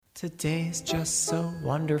Today's just so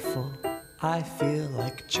wonderful. I feel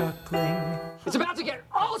like chuckling. It's about to get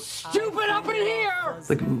all stupid up in here!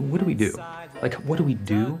 Like, what do we do? Like, what do we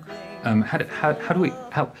do? How do we,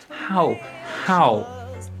 what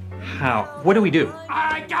do we do?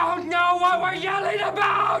 I don't know what we're yelling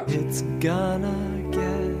about! It's gonna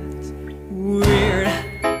get weird.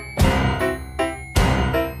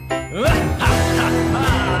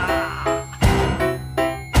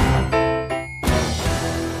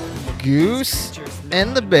 Goose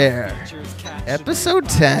and the Bear, episode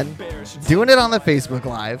 10, doing it on the Facebook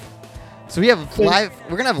Live. So we're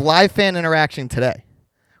gonna have live fan interaction today,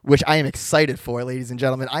 which I am excited for, ladies and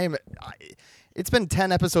gentlemen. It's been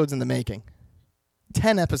 10 episodes in the making.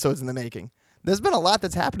 10 episodes in the making. There's been a lot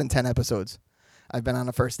that's happened in 10 episodes. I've been on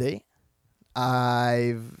a first date.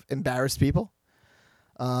 I've embarrassed people.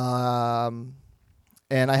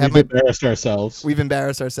 And we've embarrassed ourselves. We've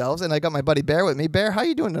embarrassed ourselves, and I got my buddy Bear with me. Bear, how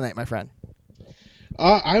you doing tonight, my friend?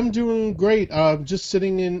 I'm doing great. Just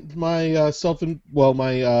sitting in my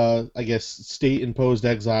state-imposed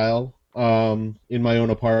exile in my own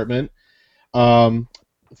apartment.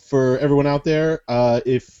 For everyone out there,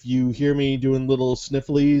 if you hear me doing little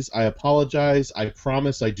snifflies, I apologize. I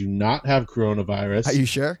promise I do not have coronavirus. Are you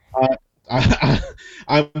sure?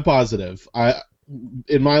 I'm positive.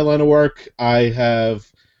 In my line of work, I have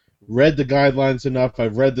read the guidelines enough.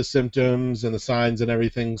 I've read the symptoms and the signs and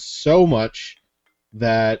everything so much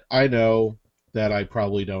that I know that I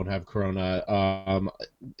probably don't have corona.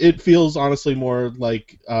 It feels honestly more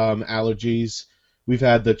like allergies. We've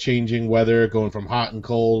had the changing weather going from hot and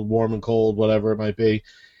cold, warm and cold, whatever it might be.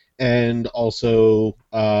 And also,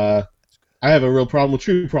 I have a real problem with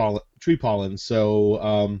tree pollen.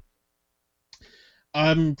 So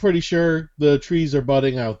I'm pretty sure the trees are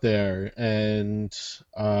budding out there, and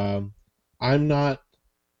I'm not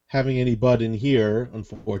having any bud in here,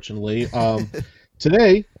 unfortunately.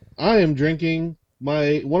 Today, I am drinking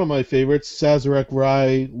one of my favorites, Sazerac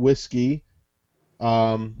Rye whiskey,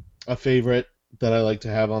 a favorite that I like to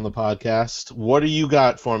have on the podcast. What do you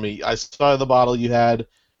got for me? I saw the bottle you had.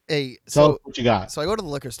 Tell us what you got. So I go to the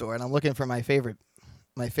liquor store, and I'm looking for my favorite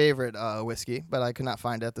whiskey, but I could not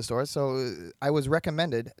find it at the store. So I was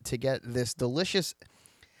recommended to get this delicious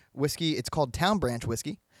whiskey. It's called Town Branch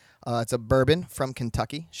whiskey. It's a bourbon from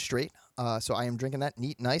Kentucky, straight. So I am drinking that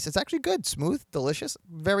neat, nice. It's actually good, smooth, delicious.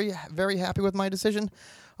 Very, very happy with my decision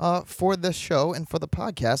for this show and for the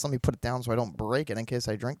podcast. Let me put it down so I don't break it in case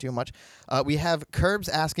I drink too much. We have Curbs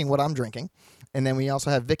asking what I'm drinking. And then we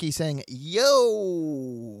also have Vicky saying,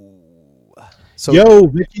 yo. So, yo,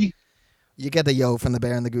 Vicky. You get the yo from the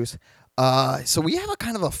Bear and the Goose. So we have a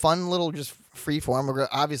kind of a fun little just free form. We're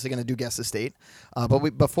obviously going to do Guess the State.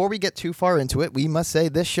 But before we get too far into it, we must say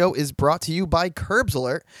this show is brought to you by Curbs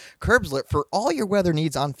Alert. Curbs Alert, for all your weather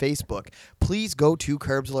needs on Facebook, please go to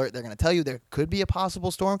Curbs Alert. They're going to tell you there could be a possible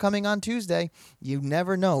storm coming on Tuesday. You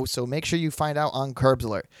never know, so make sure you find out on Curbs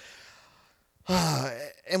Alert.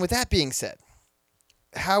 And with that being said,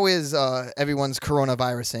 how is everyone's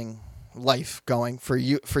coronavirusing life going for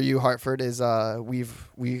you? Hartford, is we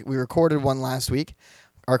recorded one last week,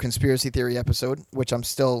 our conspiracy theory episode, which I'm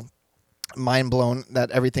still mind blown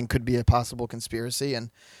that everything could be a possible conspiracy,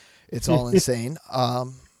 and it's all insane.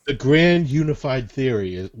 The grand unified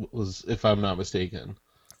theory was, if I'm not mistaken.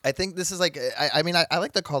 I think this is like, I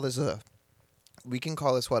like to call this a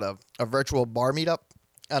virtual bar meetup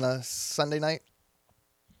on a Sunday night.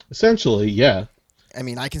 Essentially, yeah. I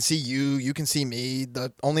mean, I can see you, you can see me,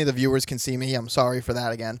 only the viewers can see me. I'm sorry for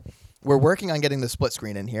that again. We're working on getting the split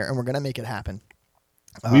screen in here, and we're going to make it happen.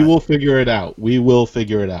 We will figure it out.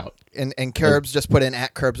 And Curbs just put in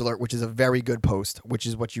at Curbs Alert, which is a very good post, which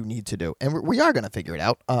is what you need to do. And we are going to figure it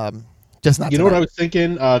out. Just not. You know what I was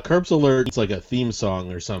thinking? Curbs Alert, it's like a theme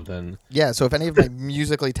song or something. Yeah, so if any of my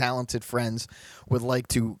musically talented friends would like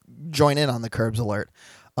to join in on the Curbs Alert,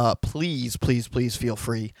 please feel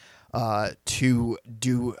free to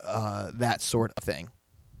do that sort of thing.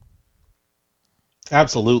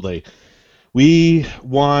 Absolutely. We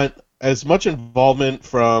want as much involvement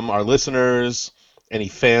from our listeners, any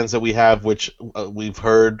fans that we have, which we've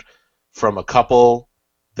heard from a couple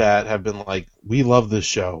that have been like, we love this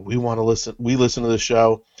show. We want to listen. We listen to the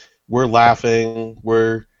show. We're laughing.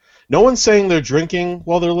 No one's saying they're drinking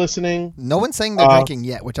while they're listening. No one's saying they're drinking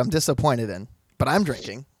yet, which I'm disappointed in, but I'm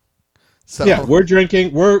drinking. So yeah, we're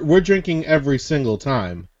drinking. We're drinking every single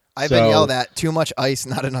time. I've been yelled at, too much ice,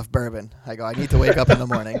 not enough bourbon. I go, I need to wake up in the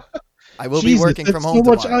morning. I will be working from home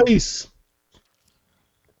tomorrow. So much ice.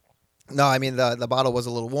 No, I mean, the bottle was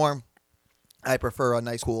a little warm. I prefer a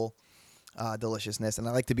nice, cool deliciousness, and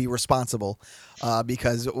I like to be responsible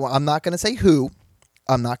because I'm not going to say who,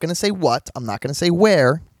 I'm not going to say what. I'm not going to say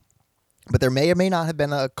where. But there may or may not have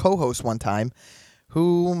been a co-host one time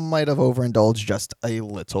who might have overindulged just a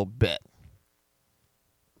little bit.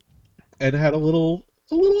 And had a little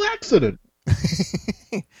accident.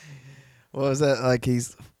 What was that? Like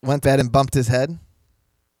he's went bad and bumped his head?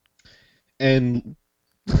 And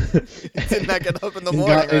Did not get up in the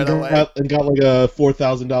morning right away. And got like a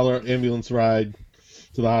 $4,000 ambulance ride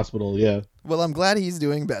to the hospital. Yeah. Well, I'm glad he's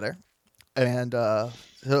doing better. And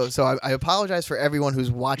so I apologize for everyone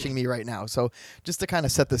who's watching me right now. So just to kind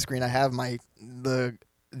of set the screen, I have the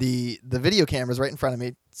video cameras right in front of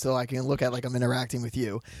me so I can look at like I'm interacting with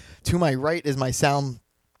you. To my right is my sound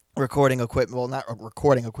recording equipment. Well, not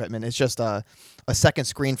recording equipment. It's just a second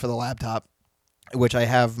screen for the laptop, which I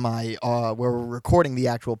have my where we're recording the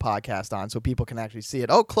actual podcast on so people can actually see it.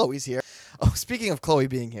 Oh, Chloe's here. Oh, speaking of Chloe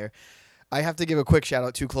being here, I have to give a quick shout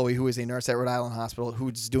out to Chloe, who is a nurse at Rhode Island Hospital,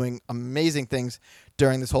 who's doing amazing things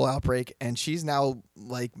during this whole outbreak, and she's now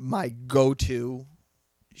like my go-to.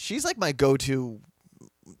 She's like my go-to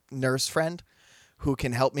nurse friend who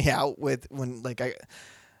can help me out with when like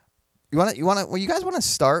you guys want to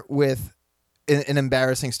start with an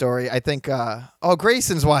embarrassing story. I think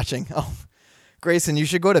Grayson's watching. Oh, Grayson, you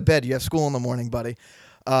should go to bed. You have school in the morning, buddy.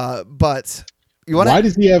 But you want Why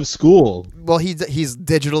does he have school? Well, he's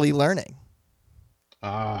digitally learning.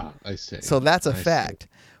 Ah, I see. So that's a fact.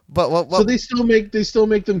 But what So they still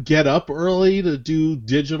make them get up early to do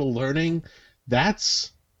digital learning?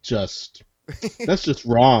 That's just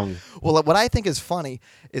wrong. Well, what I think is funny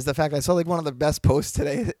is the fact I saw like one of the best posts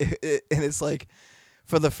today, and it's like,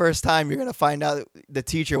 for the first time, you're gonna find out the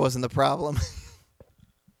teacher wasn't the problem.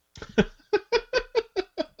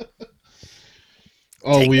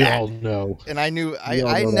 Oh, we all know. And I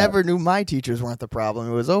never knew my teachers weren't the problem.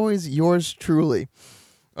 It was always yours truly.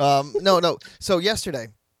 No. So yesterday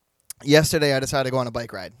I decided to go on a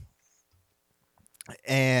bike ride.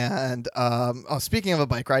 And speaking of a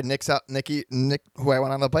bike ride, Nick, who I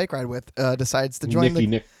went on a bike ride with, decides to join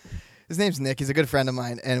Nick. His name's Nick. He's a good friend of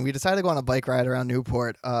mine, and we decided to go on a bike ride around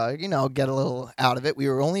Newport. Get a little out of it. We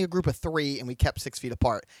were only a group of 3, and we kept 6 feet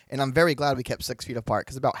apart. And I'm very glad we kept 6 feet apart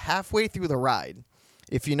because about halfway through the ride,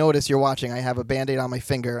 if you notice, you're watching, I have a Band-Aid on my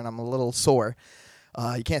finger, and I'm a little sore.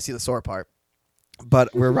 You can't see the sore part.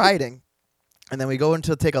 But we're riding, and then we go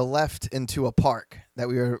to take a left into a park that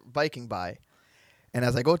we were biking by. And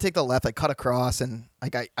as I go take the left, I cut across, and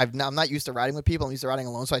like I'm not used to riding with people. I'm used to riding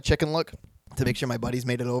alone, so I chicken look to make sure my buddies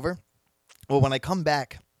made it over. Well, when I come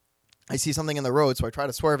back, I see something in the road, so I try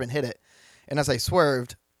to swerve and hit it. And as I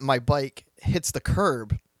swerved, my bike hits the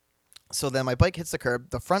curb. So then my bike hits the curb,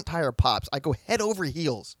 the front tire pops. I go head over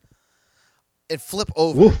heels and flip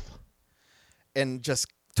over. Woof. And just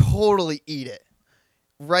totally eat it.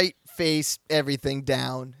 Right face, everything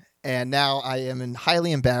down. And now I am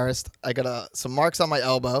highly embarrassed. I got some marks on my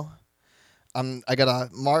elbow. I got a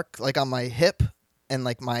mark like on my hip and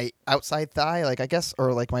like my outside thigh, like I guess,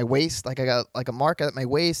 or like my waist. Like I got like a mark at my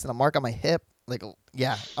waist and a mark on my hip. Like,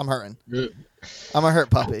 yeah, I'm hurting. I'm a hurt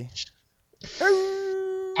puppy.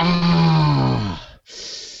 Ah.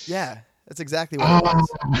 Yeah, that's exactly what it was.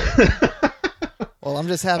 Well, I'm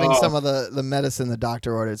just having some of the medicine the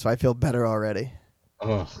doctor ordered, so I feel better already.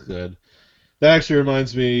 Oh, good. That actually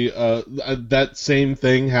reminds me, that same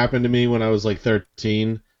thing happened to me when I was like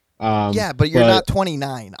 13. Yeah, but you're not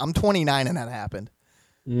 29. I'm 29 and that happened.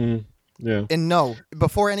 Yeah. And no,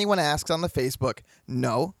 before anyone asks on the Facebook,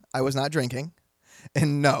 no, I was not drinking.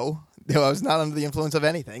 And no, I was not under the influence of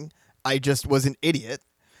anything. I just was an idiot,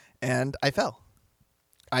 and I fell.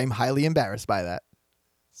 I'm highly embarrassed by that.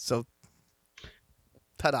 So,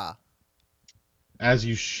 ta-da. As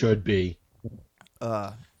you should be.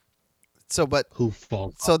 So, but who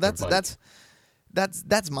falls? So that's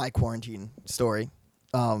my quarantine story.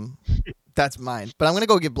 That's mine. But I'm gonna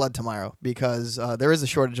go give blood tomorrow because there is a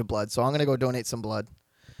shortage of blood. So I'm gonna go donate some blood,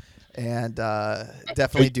 and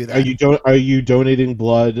definitely do that. Are you donating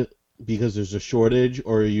blood because there's a shortage,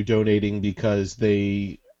 or are you donating because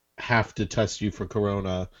they have to test you for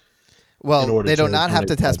corona? Well, they do not have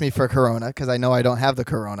to test me for corona because I know I don't have the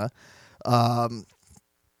corona.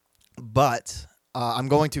 But I'm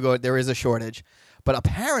going to go. There is a shortage, but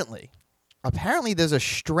apparently there's a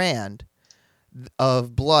strand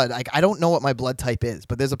of blood. I don't know what my blood type is,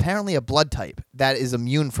 but there's apparently a blood type that is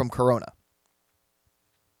immune from corona.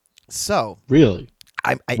 So really,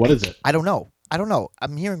 what is it? I don't know.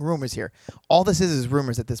 I'm hearing rumors here. All this is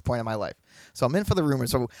rumors at this point in my life. So I'm in for the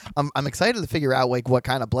rumors. So I'm excited to figure out like what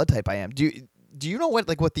kind of blood type I am. Do you know what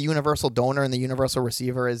the universal donor and the universal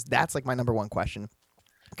receiver is? That's like my number one question.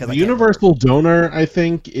 The universal donor, I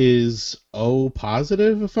think, is O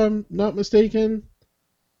positive, if I'm not mistaken.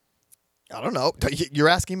 I don't know. You're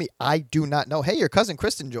asking me. I do not know. Hey, your cousin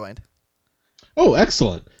Kristen joined. Oh,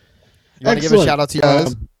 excellent. You want to give a shout out to your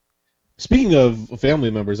Speaking of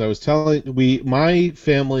family members, I was telling my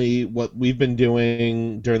family, what we've been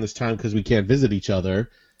doing during this time because we can't visit each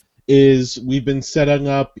other is we've been setting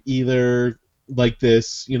up either like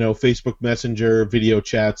this, Facebook Messenger video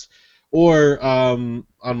chats, or on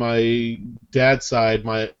my dad's side,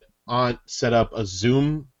 my aunt set up a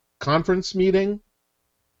Zoom conference meeting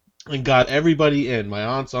and got everybody in. My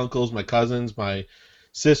aunts, uncles, my cousins, my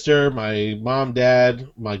sister, my mom, dad,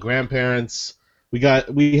 my grandparents. We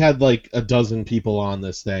had like a dozen people on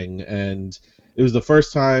this thing, and it was the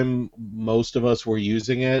first time most of us were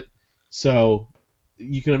using it. So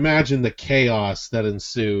you can imagine the chaos that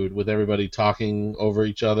ensued with everybody talking over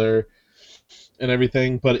each other and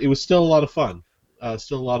everything. But it was still a lot of fun.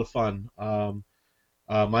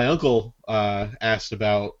 My uncle asked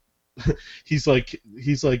about. He's like,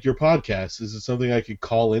 your podcast. Is it something I could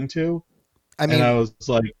call into? I mean, and I was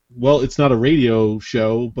like, well, it's not a radio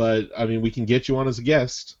show, but I mean, we can get you on as a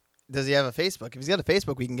guest. Does he have a Facebook? If he's got a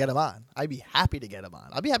Facebook, we can get him on. I'd be happy to get him on.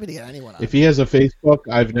 I'll be happy to get anyone on. If he has a Facebook,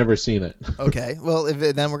 I've never seen it. Okay, well,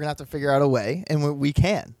 then we're gonna have to figure out a way, and we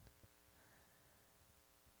can.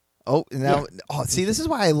 Oh, now, see, this is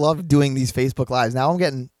why I love doing these Facebook Lives. Now I'm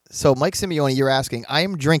getting so Mike Simeone. You're asking. I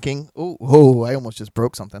am drinking. Oh, I almost just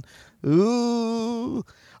broke something. Ooh,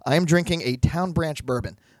 I am drinking a Town Branch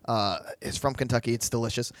bourbon. It's from Kentucky. It's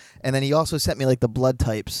delicious. And then he also sent me like the blood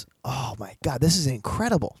types. Oh my God, this is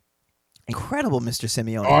incredible. Incredible, Mr.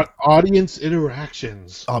 Simeone. Audience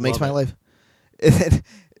interactions. Oh, it makes my life.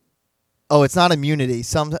 Oh, it's not immunity.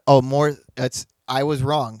 I was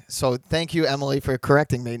wrong. So thank you, Emily, for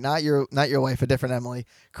correcting me. Not your wife, a different Emily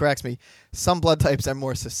corrects me. Some blood types are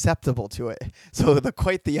more susceptible to it. So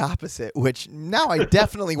quite the opposite, which now I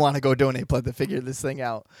definitely want to go donate blood to figure this thing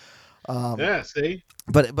out. Yeah, see?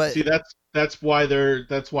 But see, that's why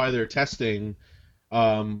they're testing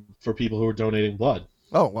for people who are donating blood.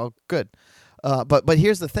 Oh, well, good. But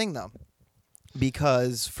here's the thing, though,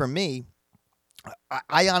 because for me,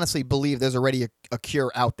 I honestly believe there's already a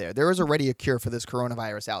cure out there. There is already a cure for this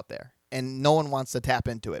coronavirus out there, and no one wants to tap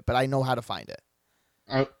into it, but I know how to find it.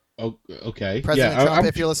 Okay. President yeah, Trump,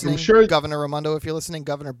 if you're listening, I'm sure... Governor Raimondo, if you're listening,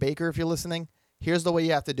 Governor Baker, if you're listening, here's the way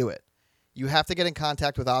you have to do it. You have to get in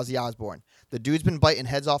contact with Ozzy Osbourne. The dude's been biting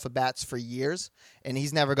heads off of bats for years, and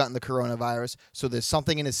he's never gotten the coronavirus, so there's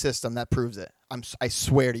something in his system that proves it. I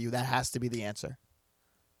swear to you, that has to be the answer.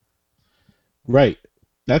 Right.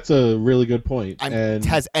 That's a really good point. And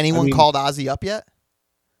has anyone called Ozzy up yet?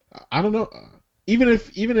 I don't know. Even if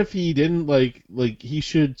he didn't, like he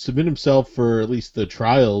should submit himself for at least the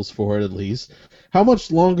trials for it at least. How much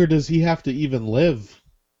longer does he have to even live?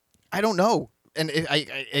 I don't know. And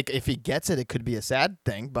if he gets it, it could be a sad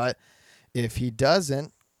thing. But if he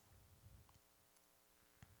doesn't,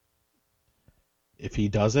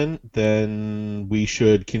 then we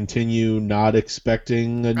should continue not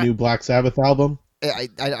expecting a new Black Sabbath album. I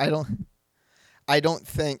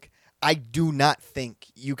do not think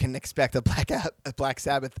you can expect a Black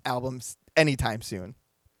Sabbath album anytime soon.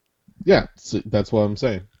 Yeah, that's what I'm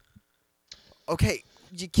saying. Okay.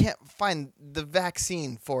 You can't find the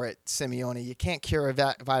vaccine for it, Simeone. You can't cure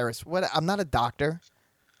a virus. What? I'm not a doctor.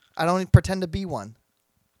 I don't even pretend to be one.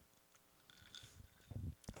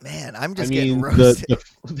 Man, I'm just getting roasted.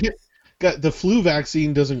 The flu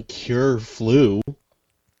vaccine doesn't cure flu.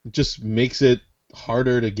 It just makes it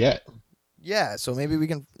harder to get. Yeah, so maybe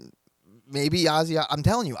Ozzy... I'm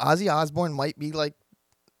telling you, Ozzy Osbourne might be like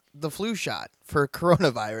the flu shot for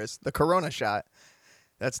coronavirus, the corona shot.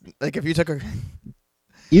 That's like if you took a...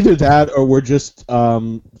 Either that, or we're just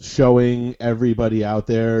showing everybody out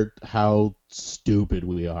there how stupid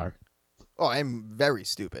we are. Oh, I'm very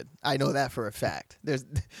stupid. I know that for a fact.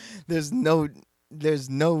 There's no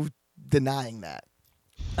denying that.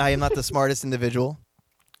 I am not the smartest individual.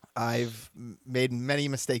 I've made many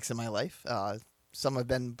mistakes in my life. Some have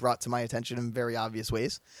been brought to my attention in very obvious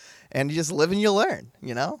ways, and you just live and you learn.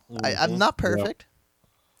 You know, I'm not perfect.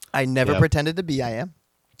 Yep. I never pretended to be. I am.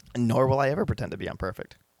 Nor will I ever pretend to be. I'm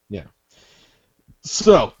perfect. Yeah.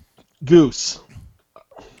 So, Goose.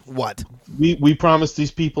 What? We promised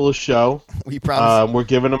these people a show. We promised. We're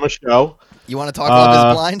giving them a show. You want to talk Love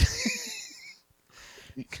is Blind?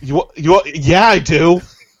 Yeah, I do.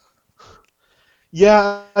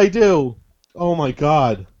 Yeah, I do. Oh my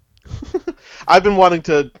God. I've been wanting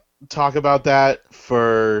to talk about that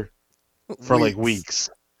for like weeks.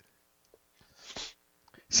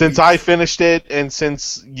 Since I finished it, and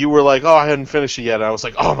since you were like, "Oh, I hadn't finished it yet," I was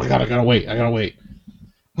like, "Oh my God, I gotta wait.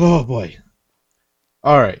 Oh boy."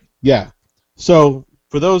 All right, yeah. So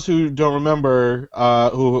for those who don't remember,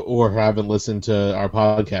 who or haven't listened to our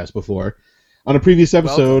podcast before, on a previous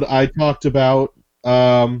episode, I talked about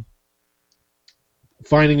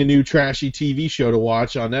finding a new trashy TV show to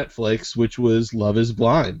watch on Netflix, which was Love Is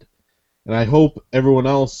Blind. And I hope everyone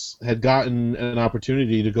else had gotten an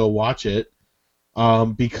opportunity to go watch it,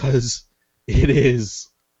 because it is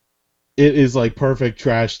like perfect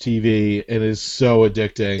trash TV and is so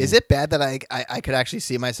addicting. Is it bad that I could actually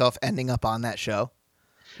see myself ending up on that show?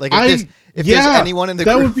 Like if there's anyone in the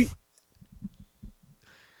group, would be...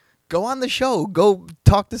 go on the show. Go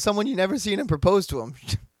talk to someone you never seen and propose to them.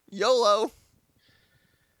 YOLO.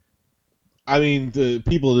 I mean, the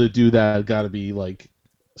people that do that got to be like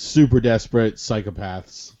super desperate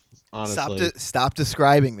psychopaths. Honestly, Stop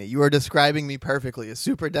describing me. You are describing me perfectly. A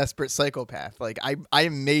super desperate psychopath. Like I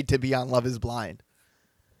am made to be on Love Is Blind.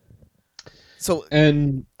 So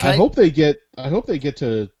and I hope they get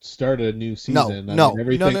to start a new season. No,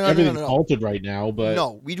 everything's halted right now. But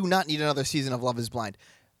no, we do not need another season of Love Is Blind.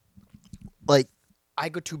 Like, I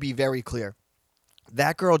got to be very clear.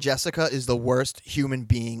 That girl Jessica is the worst human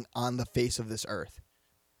being on the face of this earth.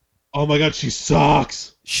 Oh my God, she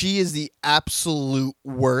sucks. She is the absolute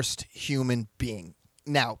worst human being.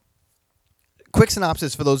 Now, quick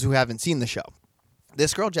synopsis for those who haven't seen the show.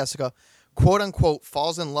 This girl Jessica, quote unquote,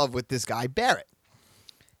 falls in love with this guy Barrett.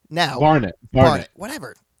 Now, Barnett,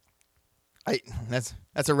 whatever.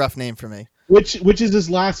 That's a rough name for me. Which is his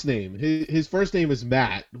last name. His first name is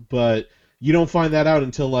Matt, but you don't find that out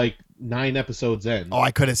until like 9 episodes in. Oh,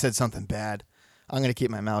 I could have said something bad. I'm going to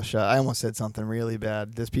keep my mouth shut. I almost said something really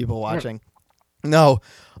bad. There's people watching. No.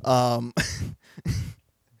 Oh,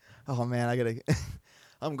 man,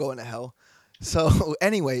 I'm going to hell. So,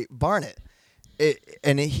 anyway, Barnett.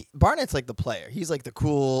 Barnett's like the player. He's like the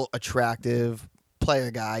cool, attractive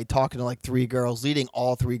player guy talking to like 3 girls, leading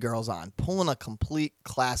all 3 girls on, pulling a complete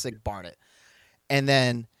classic Barnett. And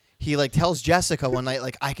then he like tells Jessica one night,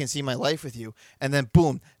 like, I can see my life with you. And then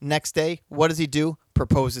boom, next day, what does he do?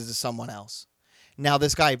 Proposes to someone else. Now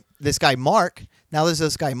this guy Mark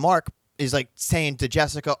is like saying to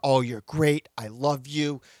Jessica, oh, you're great. I love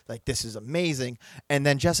you. Like, this is amazing. And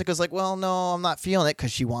then Jessica's like, well, no, I'm not feeling it,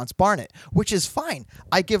 because she wants Barnett, which is fine.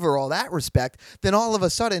 I give her all that respect. Then all of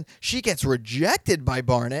a sudden she gets rejected by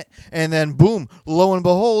Barnett. And then boom, lo and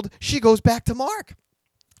behold, she goes back to Mark.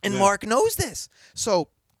 And Mark knows this. So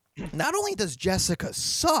not only does Jessica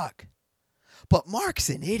suck, but Mark's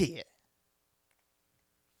an idiot.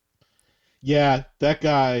 Yeah, that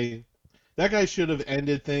guy should have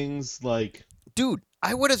ended things like... Dude,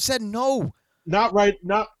 I would have said no. Right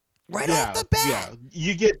off the bat. Yeah,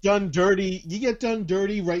 you get done dirty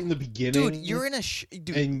right in the beginning. Dude, you're in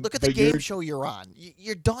look at the game show you're on.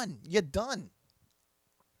 You're done. You're done.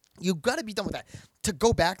 You got to be done with that. To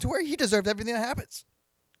go back to her, he deserved everything that happens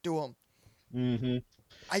to him. Mm-hmm.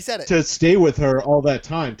 I said it. To stay with her all that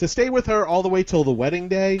time. To stay with her all the way till the wedding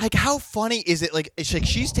day. Like, how funny is it? Like, it's like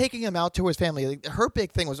she's taking him out to his family. Like, her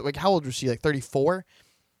big thing was, like, how old was she? Like, 34?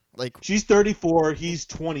 Like, she's 34. He's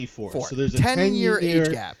 24. So there's a 10-year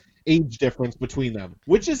age gap. Age difference between them.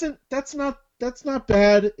 Which that's not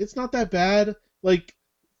bad. It's not that bad. Like,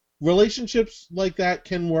 relationships like that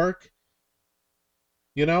can work.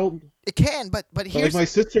 You know? It can, but here's...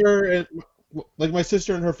 Like my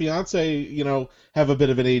sister and her fiance, you know, have a bit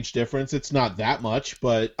of an age difference. It's not that much,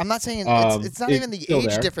 but I'm not saying it's not even the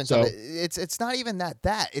age difference so. of it. It's not even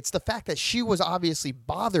that. It's the fact that she was obviously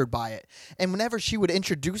bothered by it. And whenever she would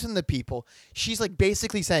introduce him to people, she's like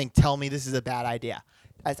basically saying, "Tell me this is a bad idea."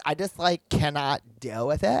 I just like cannot deal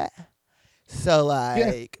with it. So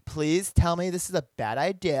like, please tell me this is a bad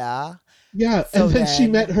idea. Yeah, so and then she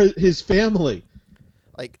met his family.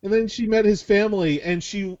 And then she met his family, and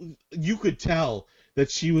you could tell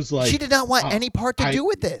that she was like... She did not want any part to do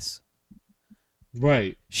with this.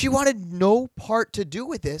 Right. She wanted no part to do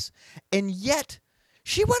with this, and yet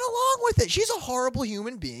she went along with it. She's a horrible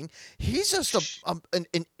human being. He's just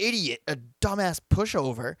an idiot, a dumbass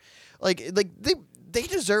pushover. Like they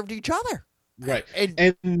deserved each other. Right.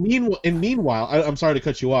 And meanwhile, I'm sorry to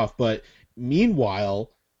cut you off, but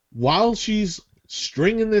meanwhile, while she's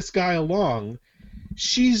stringing this guy along...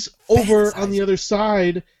 She's over on the other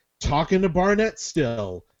side talking to Barnett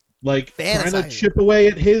still. Like, trying to chip away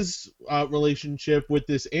at his relationship with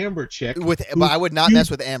this Amber chick. But I would not mess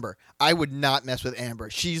with Amber. I would not mess with Amber.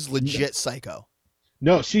 She's legit psycho.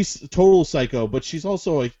 No, she's total psycho, but she's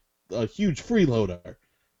also a huge freeloader.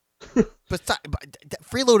 but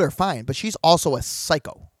freeloader, fine, but she's also a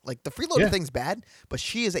psycho. Like, the freeloader thing's bad, but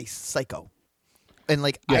she is a psycho. And,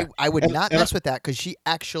 like, I would not mess with that because she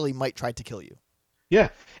actually might try to kill you. Yeah,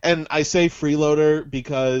 and I say freeloader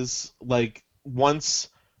because, like, once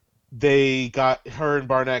her and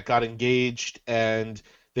Barnett got engaged, and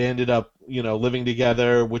they ended up, living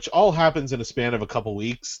together, which all happens in a span of a couple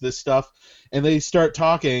weeks, this stuff. And they start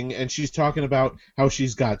talking, and she's talking about how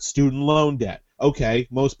she's got student loan debt. Okay,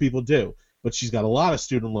 most people do, but she's got a lot of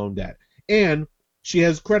student loan debt. And she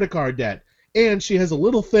has credit card debt. And she has a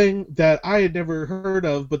little thing that I had never heard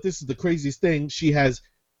of, but this is the craziest thing. She has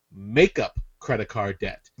makeup credit card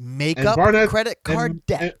debt. Makeup credit card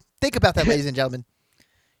debt. Think about that, ladies and gentlemen.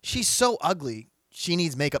 She's so ugly, she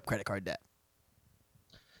needs makeup credit card debt.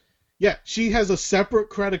 Yeah, she has a separate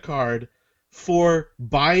credit card for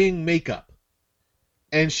buying makeup.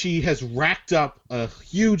 And she has racked up a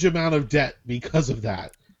huge amount of debt because of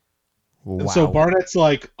that. Wow. And so Barnett's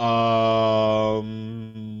like,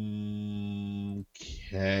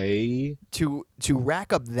 okay. To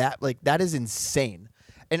rack up that, like, that is insane.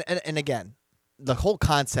 And again, the whole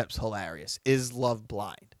concept's hilarious. Is love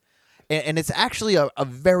blind? And it's actually a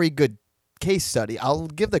very good case study. I'll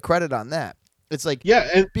give the credit on that. It's like, yeah,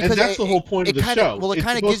 and that's the whole point of the show. Well,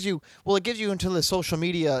 it gives you into the social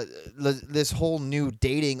media, this whole new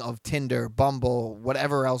dating of Tinder, Bumble,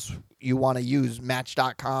 whatever else you want to use,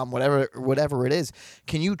 Match.com, whatever it is.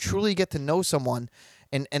 Can you truly get to know someone?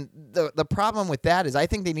 And the problem with that is I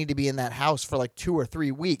think they need to be in that house for like 2 or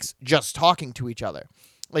 3 weeks just talking to each other.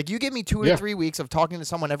 Like, you give me 2 or 3 weeks of talking to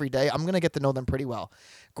someone every day, I'm gonna get to know them pretty well.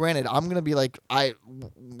 Granted, I'm gonna be like,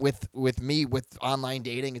 with online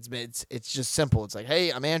dating, it's just simple. It's like, hey,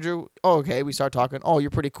 I'm Andrew. Oh, okay, we start talking. Oh,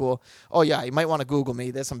 you're pretty cool. Oh yeah, you might want to Google me.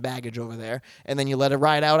 There's some baggage over there, and then you let it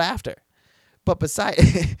ride out after. But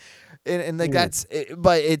besides, and like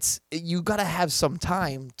it's you gotta have some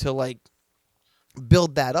time to like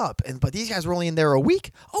build that up. But these guys were only in there a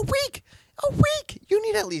week. A week. You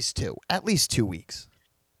need at least 2 weeks.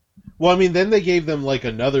 Well, I mean, then they gave them like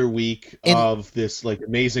another week of this like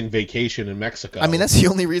amazing vacation in Mexico. I mean, that's the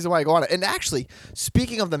only reason why I go on it. And actually,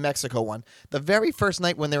 speaking of the Mexico one, the very first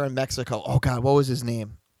night when they were in Mexico, oh God, what was his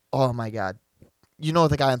name? Oh my God. You know what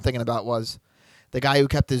the guy I'm thinking about was? The guy who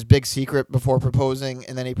kept his big secret before proposing,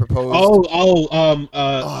 and then he proposed.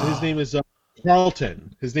 His name is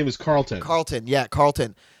Carlton. His name is Carlton.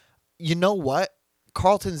 Carlton. You know what?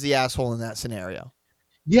 Carlton's the asshole in that scenario.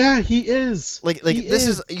 Yeah, he is.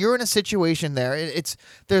 You're in a situation there.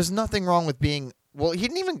 There's nothing wrong with being. Well, he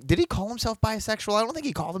didn't even. Did he call himself bisexual? I don't think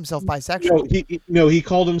he called himself bisexual. No, he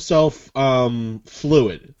called himself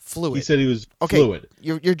fluid. Fluid. He said he was fluid.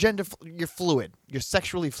 You're gender. You're fluid. You're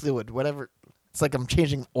sexually fluid. Whatever. It's like I'm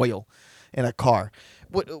changing oil in a car.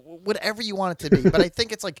 Whatever you want it to be. But I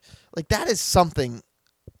think it's like that is something.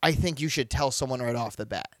 I think you should tell someone right off the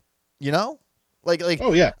bat. You know.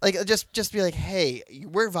 Oh yeah, just be like, hey,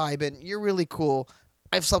 we're vibing, you're really cool.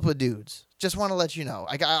 I've slept with dudes. Just want to let you know.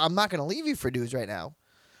 I'm not gonna leave you for dudes right now,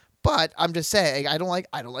 but I'm just saying I like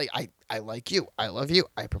you. I love you.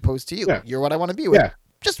 I propose to you. Yeah. You're what I want to be with. Yeah.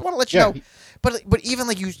 Just want to let you know. But even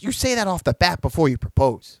like you say that off the bat before you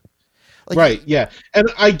propose. Like, right. Yeah, and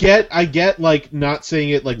I get like not saying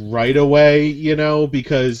it like right away,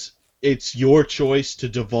 because it's your choice to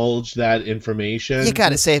divulge that information. You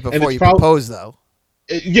gotta say it before you propose, though.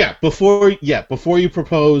 Yeah, before you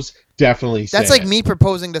propose, definitely say it. That's like me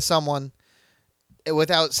proposing to someone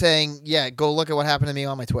without saying, yeah, go look at what happened to me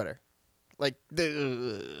on my Twitter. Like,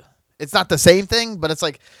 it's not the same thing, but it's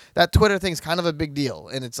like that Twitter thing's kind of a big deal.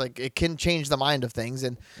 And it's like it can change the mind of things.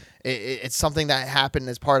 And it's something that happened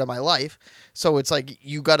as part of my life. So it's like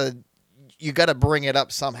you gotta bring it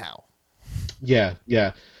up somehow. Yeah,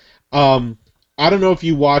 yeah. I don't know if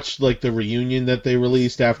you watched like the reunion that they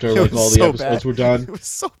released after like all the episodes were done. It was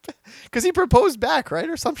so bad because he proposed back, right,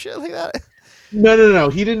 or some shit like that. No.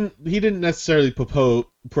 He didn't necessarily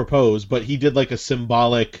propose, but he did like a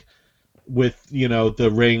symbolic with the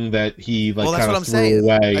ring that he like kind of threw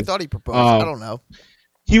away. I thought he proposed. I don't know.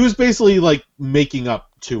 He was basically like making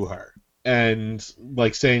up to her and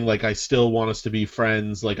like saying like I still want us to be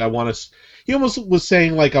friends. Like I want us. He almost was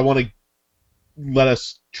saying like I want to. Let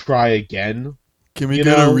us try again. Can we get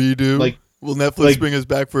a redo? Like, will Netflix bring us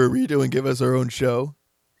back for a redo and give us our own show?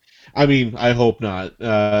 I mean, I hope not.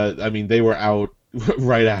 I mean, they were out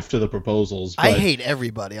right after the proposals. But, I hate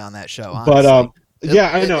everybody on that show. Honestly. But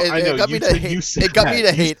I know. It got me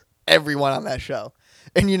to hate everyone on that show.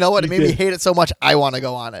 And you know what? It made me hate it so much. I want to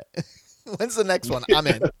go on it. When's the next one? I'm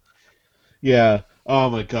in. Yeah. Oh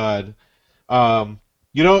my God.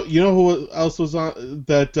 You know who else was on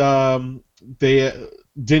that? They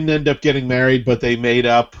didn't end up getting married, but they made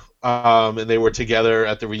up, and they were together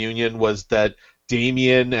at the reunion. Was that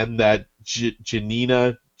Damien and that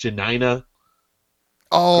Janina?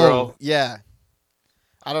 Oh, girl. Yeah.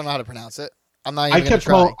 I don't know how to pronounce it. I'm not even gonna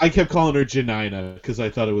try. I kept calling her Janina because I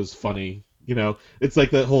thought it was funny. You know, it's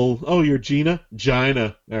like that whole "oh, you're Gina,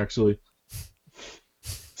 actually."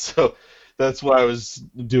 So that's why I was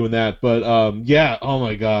doing that. But yeah, oh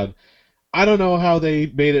my god, I don't know how they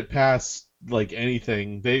made it past like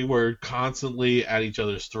anything. They were constantly at each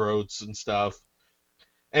other's throats and stuff.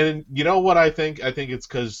 And you know what I think? I think it's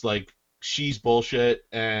because like she's bullshit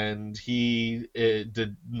and he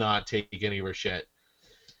did not take any of her shit.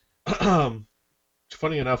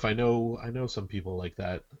 Funny enough, I know some people like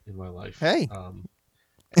that in my life. Hey.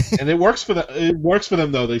 And it works for them. It works for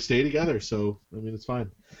them though. They stay together, so I mean it's fine.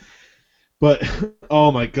 But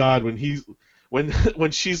oh my god, when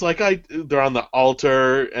she's like they're on the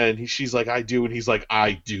altar and she's like I do and he's like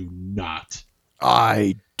I do not.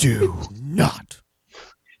 I do not.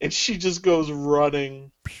 And she just goes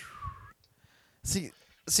running. See,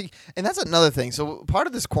 and that's another thing. So part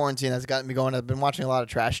of this quarantine that's gotten me going. I've been watching a lot of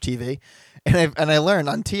trash TV, and I learned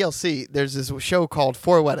on TLC there's this show called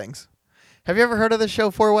Four Weddings. Have you ever heard of this show,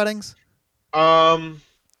 Four Weddings?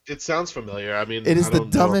 It sounds familiar. I mean, it is I the don't know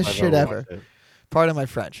if dumbest I've shit ever. Pardon my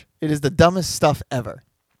French. It is the dumbest stuff ever,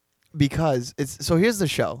 because it's so. Here's the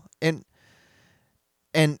show, and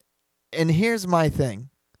here's my thing.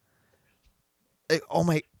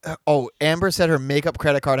 Amber said her makeup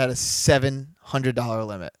credit card had a $700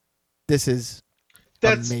 limit. That's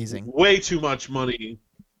amazing. Way too much money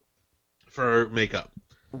for makeup.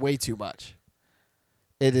 Way too much.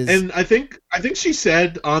 It is. And I think she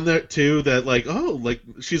said on there too that like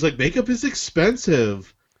she's like makeup is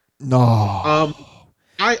expensive. No.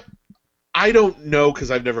 I don't know because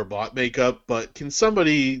I've never bought makeup, but can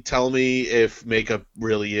somebody tell me if makeup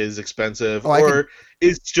really is expensive or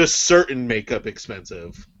is just certain makeup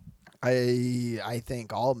expensive? I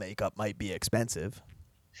think all makeup might be expensive.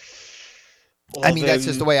 Well, I mean, that's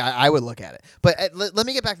just the way I would look at it. But let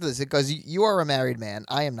me get back to this because you are a married man.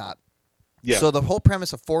 I am not. Yeah. So the whole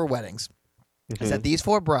premise of Four Weddings is that these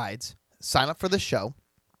four brides sign up for the show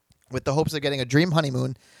with the hopes of getting a dream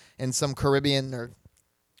honeymoon in some Caribbean or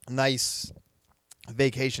nice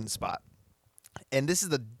vacation spot. And this is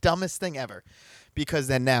the dumbest thing ever because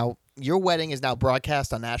then now your wedding is now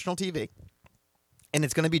broadcast on national TV and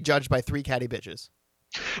it's going to be judged by three catty bitches.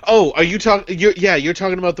 Oh, are you talking? You're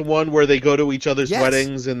talking about the one where they go to each other's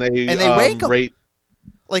weddings and they rate.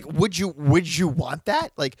 Like, would you want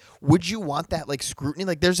that? Like, would you want that like scrutiny?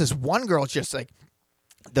 Like, there's this one girl just like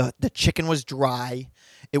the chicken was dry,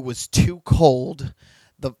 it was too cold.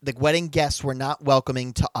 The wedding guests were not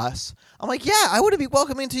welcoming to us. I'm like, yeah, I wouldn't be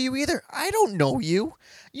welcoming to you either. I don't know you.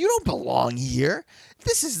 You don't belong here.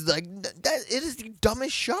 This is like that. It is the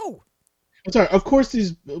dumbest show. I'm sorry. Of course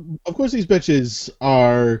these bitches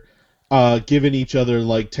are giving each other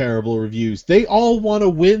like terrible reviews. They all want to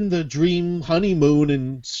win the dream honeymoon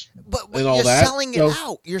and all you're that. Selling it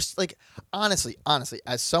out. You're like, honestly,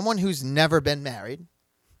 as someone who's never been married,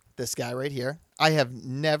 this guy right here, I have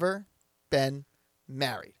never been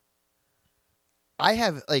married. I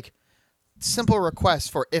have like simple requests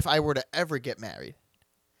for if I were to ever get married.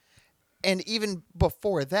 And even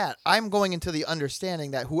before that, I'm going into the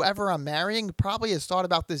understanding that whoever I'm marrying probably has thought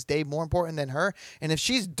about this day more important than her. And if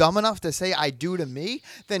she's dumb enough to say I do to me,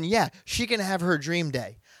 then yeah, she can have her dream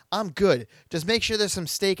day. I'm good. Just make sure there's some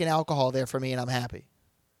steak and alcohol there for me and I'm happy.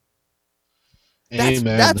 Amen.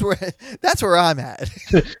 That's where I'm at.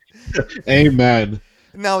 Amen.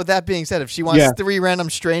 Now, with that being said, if she wants three random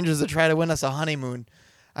strangers to try to win us a honeymoon,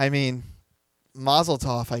 I mean, mazel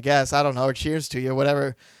tov, I guess. I don't know. Cheers to you.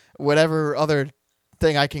 Whatever other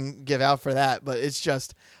thing I can give out for that. But it's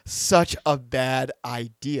just such a bad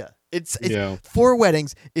idea. It's Four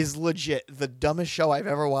Weddings is legit the dumbest show I've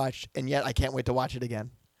ever watched, and yet I can't wait to watch it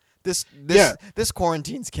again. This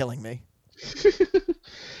quarantine's killing me.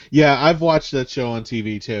 Yeah, I've watched that show on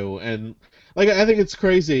TV too, and like I think it's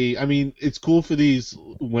crazy. I mean, it's cool for these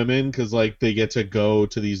women because like they get to go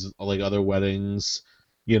to these like other weddings,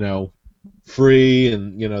 free,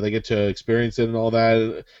 and they get to experience it and all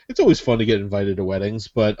that. It's always fun to get invited to weddings,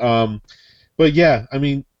 but yeah, I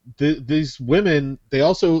mean, these women, they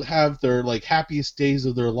also have their like happiest days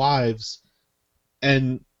of their lives,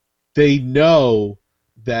 and they know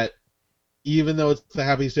that even though it's the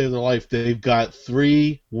happiest day of their life, they've got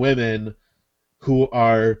three women who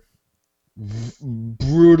are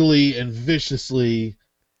brutally and viciously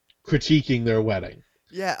critiquing their wedding.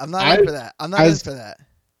 Yeah, I'm not in for that. I'm not in for that.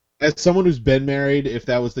 As someone who's been married, if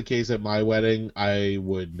that was the case at my wedding, I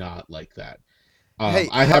would not like that.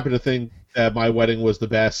 I happen to think that my wedding was the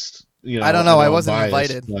best. I don't know. I wasn't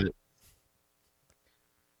invited. But...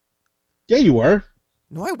 Yeah, you were.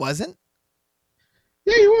 No, I wasn't.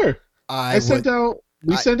 Yeah, you were. I sent out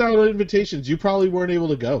We sent out invitations. You probably weren't able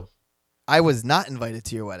to go. I was not invited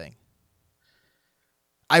to your wedding.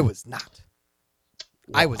 I was not.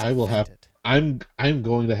 I was invited. I'm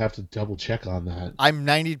going to have to double check on that. I'm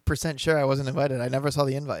 90% sure I wasn't invited. I never saw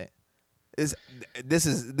the invite. This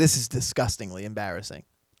is disgustingly embarrassing.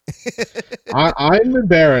 I'm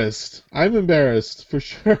embarrassed. I'm embarrassed for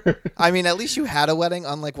sure. I mean, at least you had a wedding,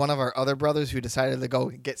 unlike one of our other brothers who decided to go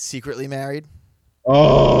get secretly married.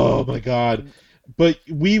 Oh my God. But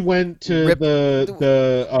we went to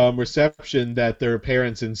the reception that their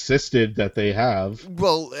parents insisted that they have.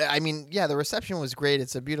 Well, I mean, yeah, the reception was great.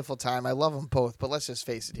 It's a beautiful time. I love them both, but let's just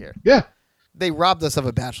face it here. Yeah. They robbed us of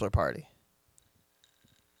a bachelor party.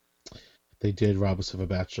 They did rob us of a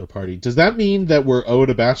bachelor party. Does that mean that we're owed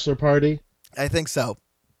a bachelor party? I think so.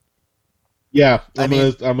 Yeah, I'm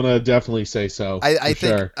gonna definitely say so. I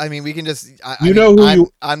think. Sure. I mean, we can just.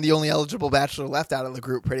 I'm the only eligible bachelor left out of the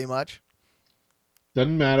group, pretty much.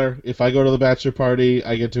 Doesn't matter. If I go to the bachelor party,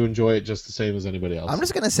 I get to enjoy it just the same as anybody else. I'm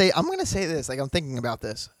gonna say this. Like, I'm thinking about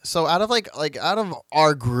this. So out of out of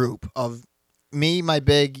our group of me, my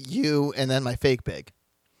big, you, and then my fake big.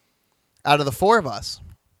 Out of the four of us,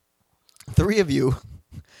 three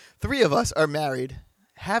of us are married,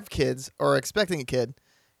 have kids, or are expecting a kid,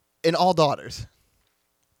 and all daughters.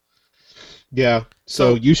 Yeah.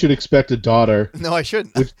 So you should expect a daughter. No, I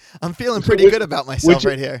shouldn't. I'm feeling pretty good about myself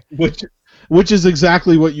right here. Which is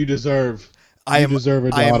exactly what you deserve. You deserve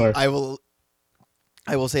a daughter. I will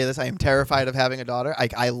say this. I am terrified of having a daughter.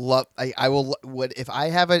 If I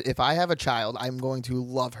have a child, I'm going to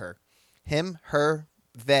love her. Him, her,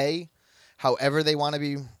 they, however they want to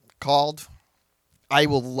be called. I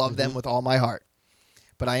will love them with all my heart.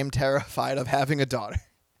 But I am terrified of having a daughter.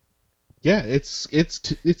 Yeah, it's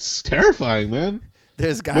terrifying, man.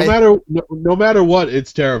 There's guys. No matter what,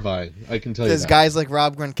 it's terrifying. I can tell you. There's guys like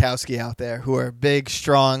Rob Gronkowski out there who are big,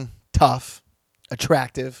 strong, tough,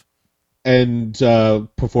 attractive, and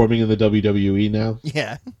performing in the WWE now.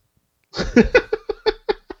 Yeah.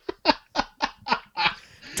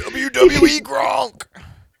 WWE Gronk.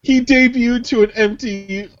 He debuted to an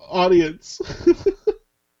empty audience.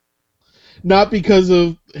 Not because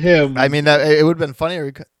of him. I mean, that it would have been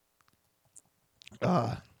funnier.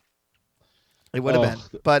 It would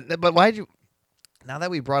have been. But why'd you... Now that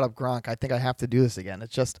we brought up Gronk, I think I have to do this again.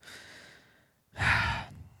 It's just...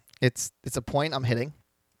 It's a point I'm hitting.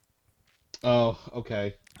 Oh,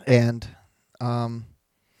 okay. And we're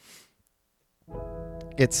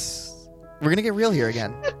going to get real here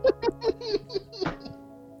again.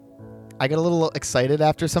 I got a little excited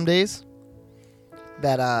after some days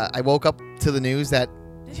that I woke up to the news that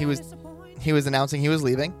he was announcing he was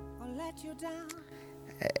leaving.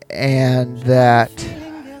 And that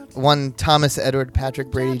one Thomas Edward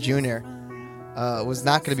Patrick Brady Jr. Was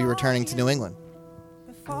not going to be returning to New England.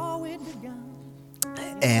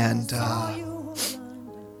 And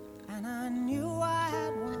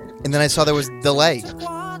then I saw there was delay.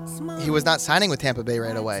 He was not signing with Tampa Bay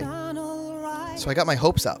right away. So I got my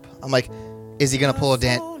hopes up. I'm like, is he going to pull a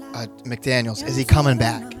McDaniels? Is he coming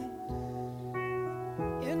back?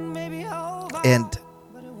 And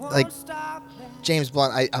like James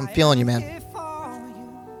Blunt, I'm feeling you, man.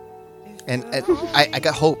 And I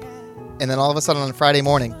got hope. And then all of a sudden on Friday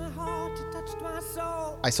morning,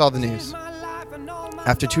 I saw the news.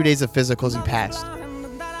 After 2 days of physicals, he passed.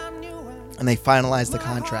 And they finalized the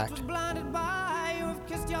contract.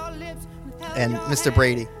 And Mr.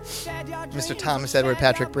 Brady, Mr. Thomas Edward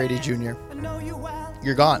Patrick Brady Jr.,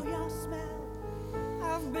 you're gone.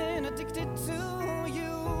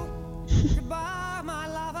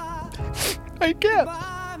 I can't.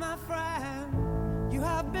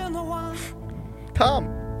 Tom.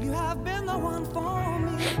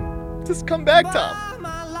 Just come back,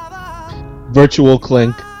 Tom. Virtual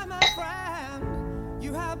clink.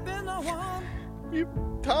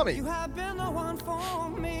 Tommy.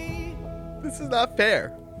 This is not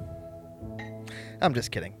fair. I'm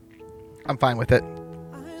just kidding. I'm fine with it.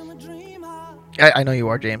 I know you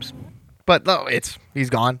are, James. But no, he's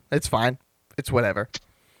gone. It's fine. It's whatever.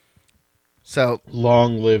 So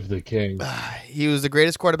long live the king. He was the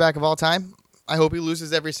greatest quarterback of all time. I hope he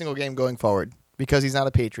loses every single game going forward because he's not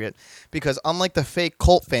a Patriot. Because unlike the fake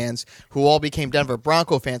Colt fans who all became Denver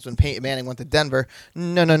Bronco fans when Peyton Manning went to Denver,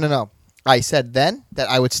 no. I said then that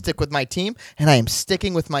I would stick with my team, and I am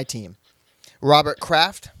sticking with my team. Robert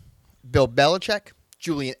Kraft, Bill Belichick,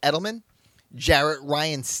 Julian Edelman, Jarrett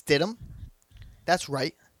Ryan Stidham. That's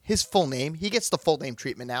right. His full name. He gets the full name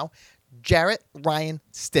treatment now. Jarrett Ryan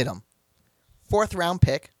Stidham. 4th round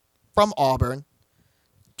pick from Auburn.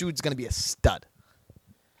 Dude's going to be a stud.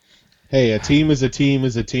 Hey, a team is a team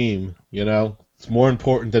is a team, you know? It's more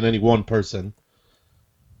important than any one person.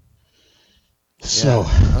 So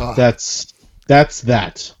Ugh. that's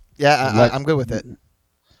that. Yeah, I'm good with it.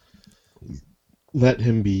 Let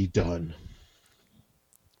him be done.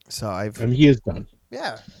 So And he is done.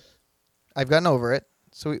 I've gotten over it.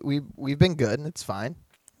 So we've been good, and it's fine.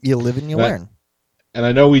 You live and you learn. And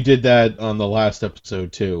I know we did that on the last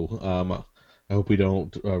episode too. I hope we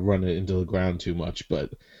don't run it into the ground too much,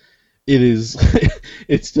 but it is.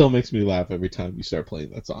 It still makes me laugh every time you start playing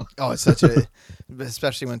that song. Oh, it's such a,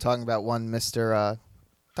 especially when talking about one Mr.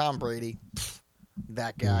 Tom Brady,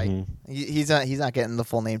 that guy. Mm-hmm. He's not getting the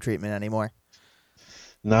full name treatment anymore.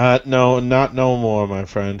 Not no more, my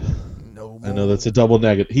friend. No more. I know that's a double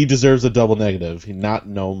negative. He deserves a double negative. Not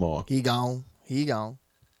no more. He gone.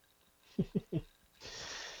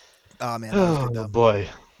 Oh man, that was good though. Boy.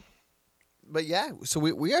 But yeah, so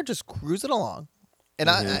we are just cruising along, and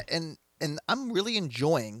and I'm really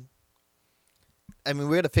enjoying. I mean,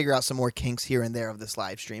 we're gonna figure out some more kinks here and there of this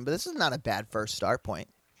live stream, but this is not a bad first start point.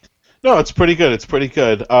 No, it's pretty good. It's pretty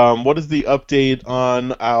good. What is the update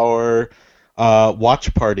on our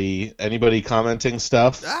watch party? Anybody commenting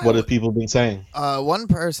stuff? What have people been saying? One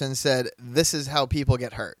person said, "This is how people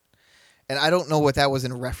get hurt," and I don't know what that was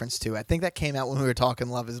in reference to. I think that came out when we were talking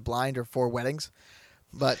 "Love Is Blind" or Four Weddings,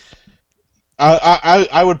 but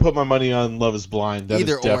I would put my money on Love Is Blind. That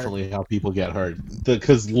Either is definitely how people get hurt.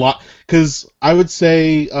 Because I would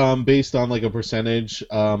say based on like a percentage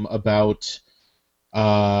about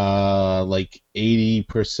like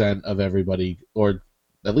 80% of everybody, or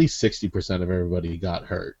at least 60% of everybody got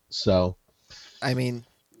hurt. So I mean,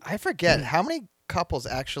 I forget how many couples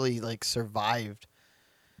actually like survived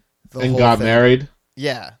the and whole got thing. married.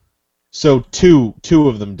 Yeah, So two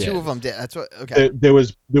of them did. two of them did. That's what. Okay, There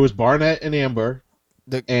was Barnett and Amber,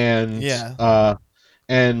 and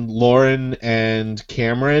and Lauren and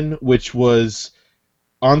Cameron, which was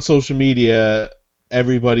on social media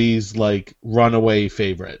everybody's like runaway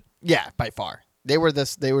favorite. yeah, by far. They were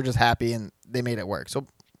just happy and they made it work. So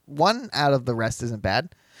one out of the rest isn't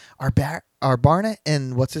bad. Are Barnett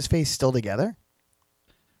and what's his face still together?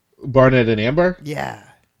 Barnett and Amber? Yeah.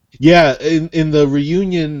 Yeah, in the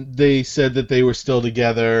reunion they said that they were still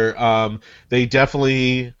together. They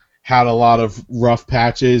definitely had a lot of rough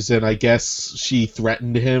patches, and I guess she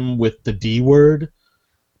threatened him with the D word.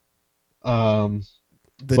 The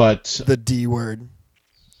D word.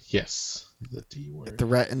 Yes, the D word.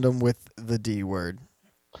 Threatened him with the D word.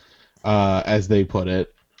 As they put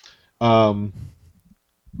it. And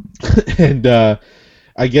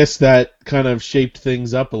I guess that kind of shaped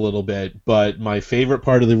things up a little bit, but my favorite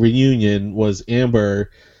part of the reunion was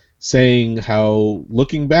Amber saying how,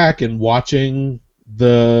 looking back and watching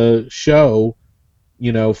the show,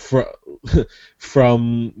 you know,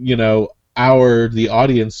 from you know, the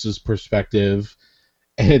audience's perspective,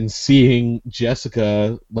 and seeing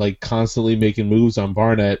Jessica like constantly making moves on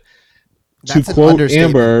Barnett. That's to quote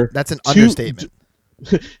Amber, that's an understatement.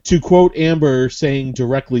 To quote Amber saying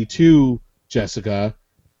directly to Jessica,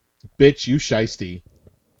 "Bitch, you shiesty."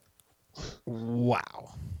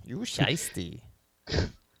 Wow, you shiesty.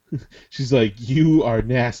 She's like, "You are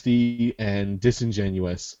nasty and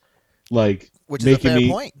disingenuous." Like, which is a fair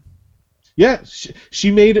point. Yeah, she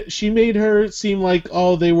made her seem like,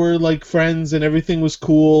 oh, they were like friends and everything was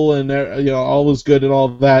cool and you know, all was good and all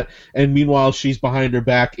that. And meanwhile, she's behind her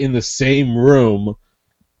back in the same room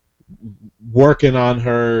working on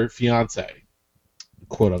her fiance,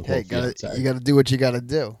 quote unquote. Hey, fiance. You got to do what you got to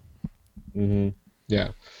do. Mm-hmm.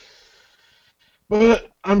 Yeah. But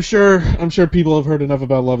I'm sure people have heard enough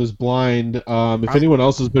about Love Is Blind. If anyone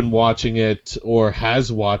else has been watching it or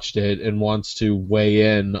has watched it and wants to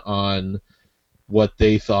weigh in on what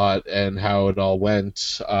they thought and how it all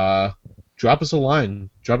went, drop us a line.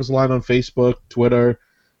 Drop us a line on Facebook, Twitter,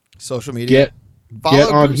 social media.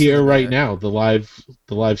 Get on here right now, the live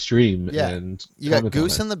stream. Yeah, and you got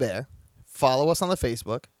Goose and the Bear. Follow us on the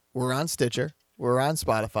Facebook. We're on Stitcher. We're on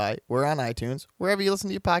Spotify. We're on iTunes. Wherever you listen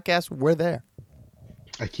to your podcast, we're there.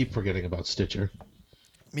 I keep forgetting about Stitcher.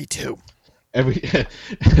 Me too.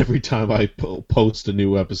 Every time I post a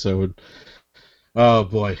new episode. Oh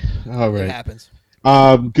boy! All right. It happens.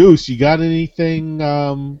 Goose, you got anything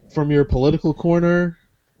from your political corner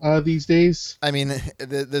these days? I mean,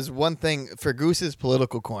 there's one thing for Goose's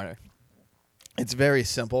political corner. It's very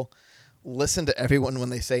simple. Listen to everyone when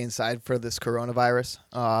they say inside for this coronavirus.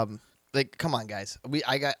 Like, come on, guys.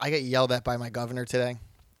 I got yelled at by my governor today.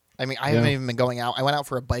 I mean, I haven't even been going out. I went out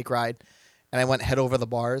for a bike ride, and I went head over the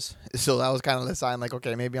bars. So that was kind of the sign, like,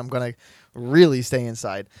 okay, maybe I'm gonna really stay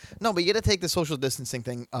inside. No, but you got to take the social distancing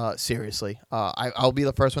thing seriously. I'll be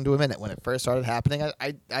the first one to admit it. When it first started happening,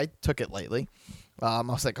 I took it lightly. I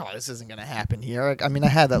was like, oh, this isn't gonna happen here. I mean, I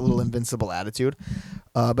had that little invincible attitude,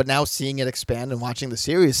 but now seeing it expand and watching the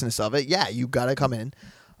seriousness of it, yeah, you got to come in.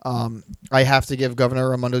 I have to give Governor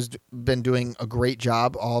Raimondo's been doing a great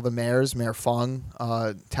job. All the mayors, Mayor Fung,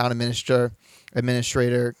 town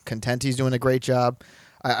administrator Contenti's doing a great job.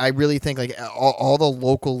 I really think like all the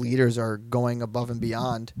local leaders are going above and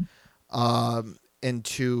beyond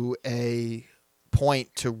into a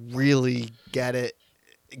point to really get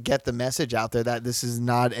the message out there that this is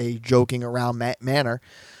not a joking around manner.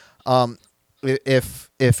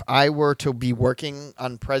 If I were to be working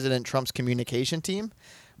on President Trump's communication team,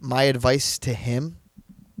 my advice to him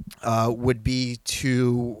would be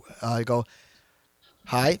to go,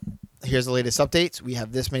 hi, here's the latest updates. We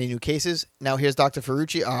have this many new cases. Now here's Dr.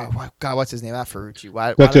 Fauci. Oh, God, what's his name? Not Fauci.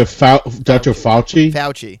 Dr. Fauci?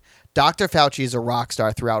 Fauci. Dr. Fauci is a rock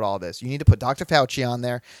star throughout all this. You need to put Dr. Fauci on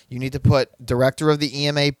there. You need to put Director of the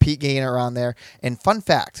EMA, Pete Gaynor, on there. And fun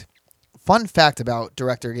fact about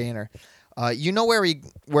Director Gaynor, you know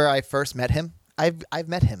where I first met him? I've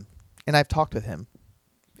met him, and I've talked with him.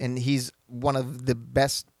 And he's one of the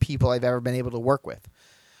best people I've ever been able to work with,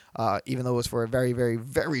 even though it was for a very, very,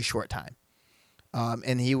 very short time.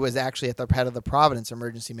 And he was actually at the head of the Providence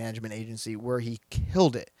Emergency Management Agency, where he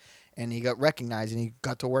killed it. And he got recognized, and he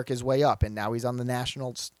got to work his way up. And now he's on the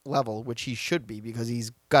national level, which he should be, because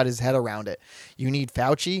he's got his head around it. You need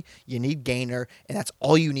Fauci, you need Gaynor, and that's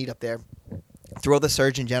all you need up there. Throw the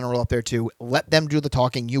Surgeon General up there, too. Let them do the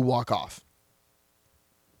talking. You walk off.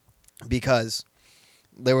 Because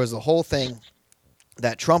there was a whole thing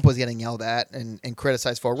that Trump was getting yelled at and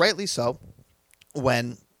criticized for, rightly so,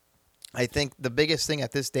 when I think the biggest thing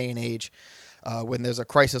at this day and age, when there's a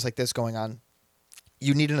crisis like this going on,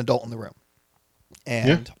 you need an adult in the room.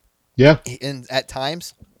 And yeah. And at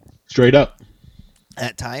times, straight up,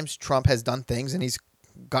 at times, Trump has done things and he's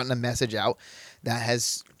gotten a message out that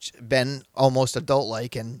has been almost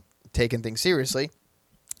adult-like and taken things seriously.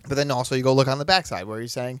 But then also you go look on the backside where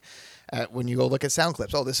he's saying, when you go look at sound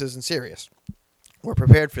clips, oh, this isn't serious. We're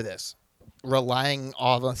prepared for this. Relying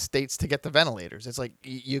on the states to get the ventilators. It's like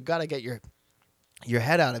you got to get your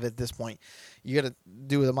head out of it at this point. You got to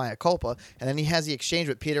do the mea culpa. And then he has the exchange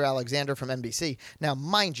with Peter Alexander from NBC. Now,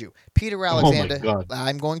 mind you, Peter Alexander, oh my God.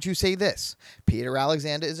 I'm going to say this. Peter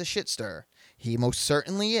Alexander is a shit stirrer. He most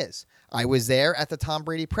certainly is. I was there at the Tom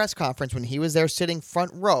Brady press conference when he was there sitting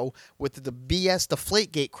front row with the BS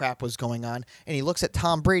Deflategate crap was going on. And he looks at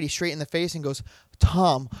Tom Brady straight in the face and goes,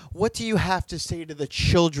 Tom, what do you have to say to the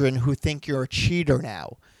children who think you're a cheater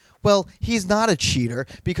now? Well, he's not a cheater,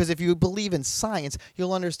 because if you believe in science,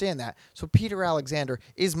 you'll understand that. So Peter Alexander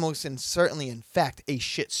is most certainly, in fact, a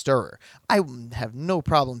shit stirrer. I have no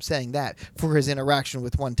problem saying that for his interaction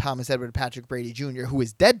with one Thomas Edward Patrick Brady Jr., who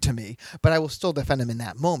is dead to me, but I will still defend him in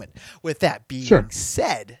that moment. With that being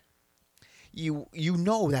said, you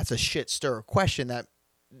know that's a shit stirrer question. That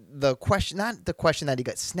the question, not the question that he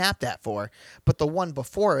got snapped at for, but the one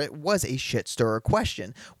before it was a shit stirrer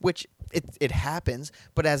question, which it happens,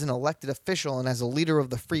 but as an elected official and as a leader of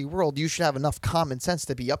the free world, you should have enough common sense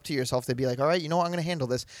to be up to yourself to be like, all right, you know what, I'm going to handle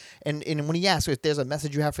this. And when he asked if there's a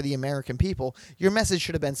message you have for the American people, your message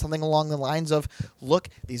should have been something along the lines of, look,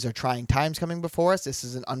 these are trying times coming before us. This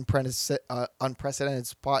is an unprecedented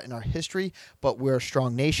spot in our history, but we're a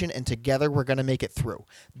strong nation, and together we're going to make it through.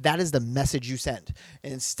 That is the message you send.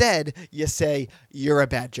 Instead, you say, you're a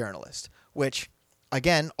bad journalist, which,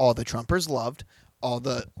 again, all the Trumpers loved. All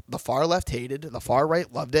the far left hated, the far right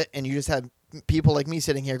loved it, and you just had people like me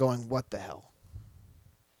sitting here going, what the hell?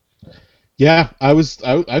 Yeah,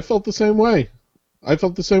 I felt the same way. I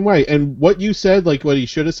felt the same way. And what you said, like what he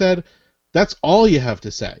should have said, that's all you have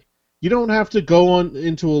to say. You don't have to go on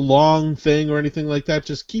into a long thing or anything like that.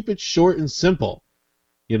 Just keep it short and simple.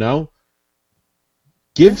 You know?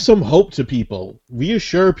 Give some hope to people.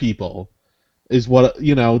 Reassure people is what,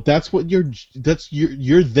 you know, that's what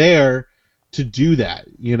you're there to do that,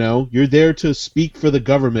 you know? You're there to speak for the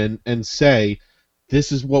government and say,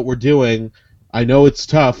 this is what we're doing. I know it's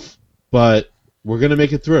tough, but we're going to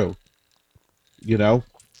make it through. You know?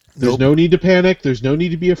 There's no need to panic. There's no need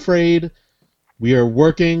to be afraid. We are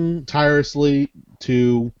working tirelessly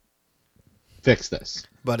to fix this.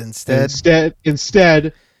 But instead,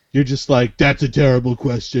 you're just like, that's a terrible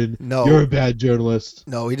question. No. You're a bad journalist.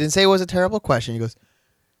 No, he didn't say it was a terrible question. He goes,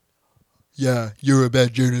 yeah, you're a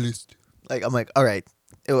bad journalist. Like, I'm like, all right.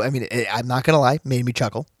 I mean, I'm not going to lie. Made me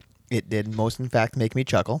chuckle. It did most, in fact, make me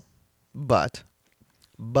chuckle. But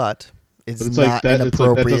It's But it's not like that. an It's like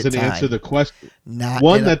that appropriate doesn't time. answer the question. Not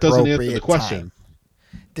One an that doesn't answer appropriate the question.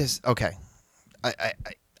 time. Okay.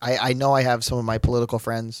 I know I have some of my political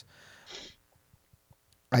friends.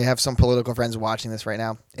 I have some political friends watching this right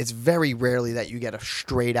now. It's very rarely that you get a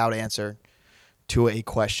straight out answer to a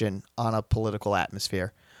question on a political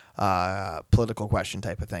atmosphere, political question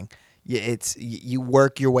type of thing. You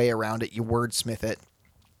work your way around it, you wordsmith it,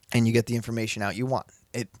 and you get the information out you want.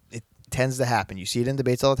 It tends to happen. You see it in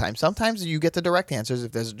debates all the time. Sometimes you get the direct answers.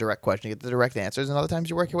 If there's a direct question, you get the direct answers, and other times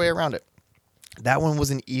you work your way around it. That one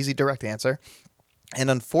was an easy direct answer. And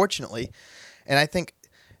unfortunately, and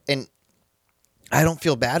I don't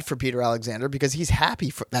feel bad for Peter Alexander because he's happy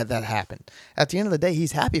for that happened. At the end of the day,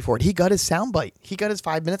 he's happy for it. He got his soundbite. He got his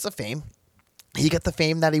 5 minutes of fame. He got the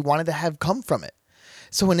fame that he wanted to have come from it.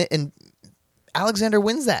 So and Alexander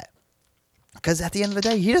wins that because at the end of the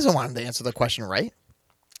day, he doesn't want him to answer the question right.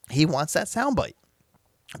 He wants that soundbite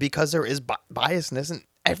because there is biasness in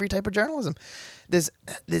every type of journalism.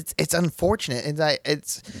 It's unfortunate, and I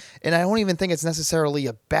don't even think it's necessarily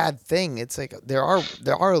a bad thing. It's like there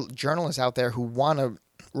are journalists out there who want to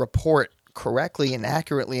report correctly and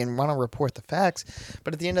accurately and want to report the facts,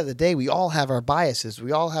 but at the end of the day, we all have our biases,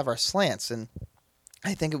 we all have our slants, and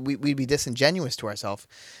I think we'd be disingenuous to ourselves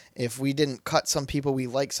if we didn't cut some people we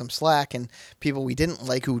like some slack and people we didn't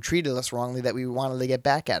like who treated us wrongly that we wanted to get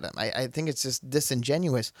back at them. I think it's just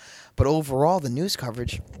disingenuous, but overall, the news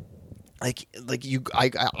coverage.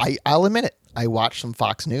 I'll admit it. I watch some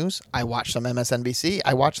Fox News. I watch some MSNBC.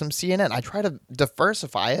 I watch some CNN. I try to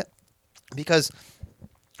diversify it because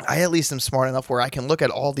I at least am smart enough where I can look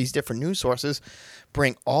at all these different news sources,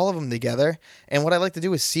 bring all of them together, and what I like to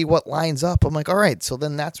do is see what lines up. I'm like, all right, so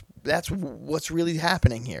then that's what's really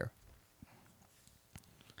happening here.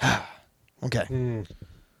 Okay.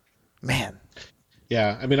 Man.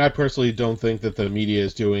 Yeah, I mean, I personally don't think that the media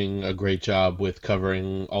is doing a great job with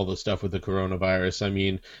covering all the stuff with the coronavirus. I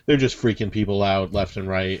mean, they're just freaking people out left and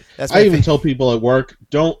right. I even tell people at work,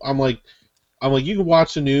 I'm like, you can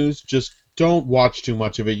watch the news, just don't watch too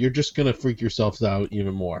much of it. You're just gonna freak yourselves out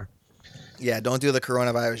even more. Yeah, don't do the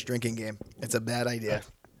coronavirus drinking game. It's a bad idea.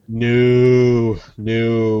 No,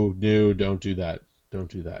 don't do that. Don't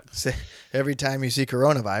do that. Every time you see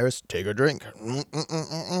coronavirus, take a drink.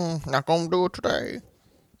 Not going to do it today.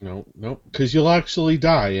 No, because you'll actually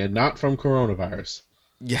die, and not from coronavirus.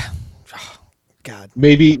 Yeah. Oh, God.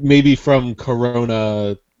 Maybe from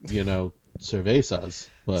corona, cervezas,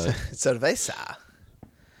 but... Cerveza.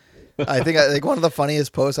 I think one of the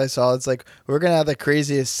funniest posts I saw, it's like, we're going to have the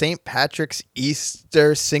craziest St. Patrick's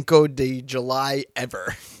Easter Cinco de July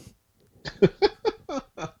ever.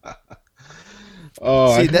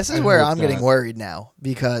 Oh, see, this is where I'm getting worried now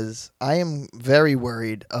because I am very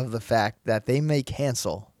worried of the fact that they may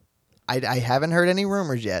cancel. I haven't heard any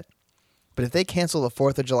rumors yet, but if they cancel the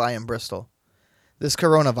 4th of July in Bristol, this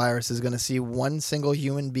coronavirus is going to see one single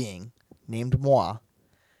human being named moi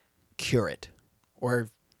cure it or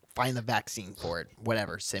find the vaccine for it,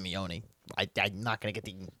 whatever, Simeone. I'm not going to get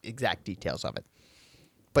the exact details of it.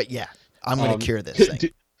 But yeah, I'm going to cure this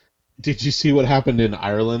thing. Did you see what happened in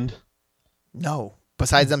Ireland? No.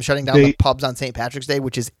 Besides them shutting down the pubs on St. Patrick's Day,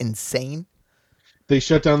 which is insane. They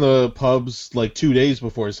shut down the pubs like 2 days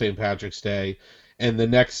before St. Patrick's Day, and the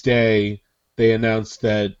next day they announced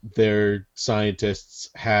that their scientists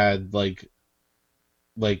had like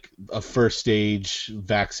a first stage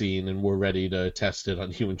vaccine and were ready to test it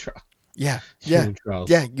on human trials. Yeah. Trials.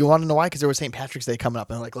 Yeah. You want to know why? Because there was St. Patrick's Day coming up,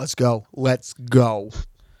 and they're like, let's go.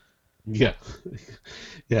 Yeah.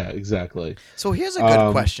 Yeah, exactly. So here's a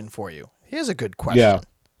good question for you. Here's a good question. Yeah.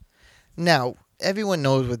 Now, everyone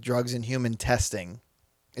knows with drugs and human testing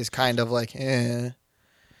is kind of like,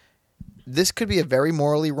 This could be a very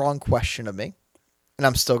morally wrong question of me, and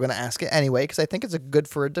I'm still going to ask it anyway because I think it's good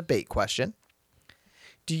for a debate question.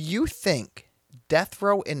 Do you think death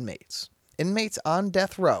row inmates on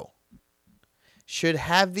death row, should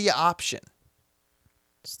have the option?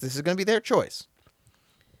 So this is going to be their choice.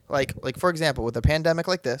 Like for example, with a pandemic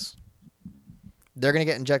like this, they're going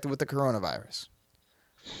to get injected with the coronavirus.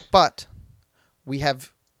 But we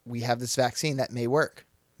have this vaccine that may work,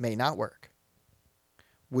 may not work.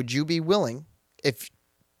 Would you be willing, here's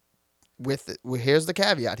the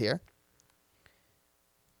caveat here.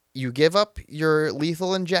 You give up your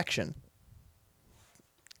lethal injection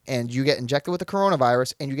and you get injected with the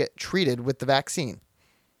coronavirus and you get treated with the vaccine,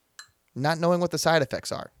 not knowing what the side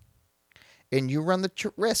effects are. And you run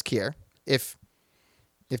the risk here. If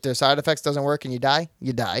their side effects doesn't work and you die,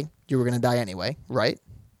 you die. You were going to die anyway, right?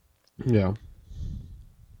 Yeah.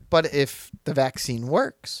 But if the vaccine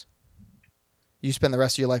works, you spend the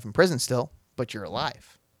rest of your life in prison still, but you're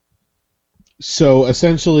alive. So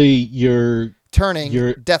essentially, you're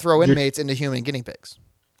turning death row you're inmates into human guinea pigs.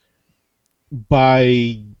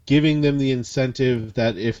 by giving them the incentive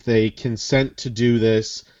that if they consent to do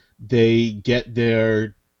this, they get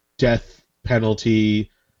their death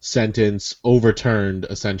penalty sentence overturned,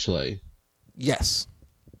 essentially. Yes.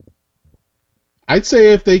 I'd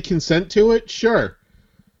say if they consent to it, sure.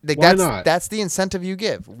 Like, Why not? That's the incentive you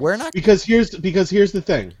give. We're not. Because here's the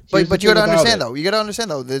thing. But you got to understand though. You got to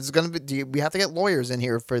understand though. There's gonna be. We have to get lawyers in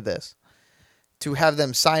here for this, to have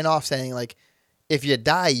them sign off saying like, if you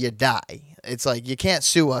die, you die. It's like you can't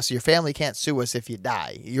sue us. Your family can't sue us if you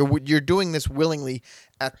die. You're doing this willingly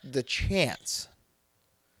at the chance.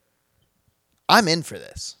 I'm in for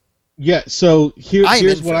this. Yeah. So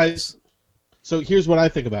here's what I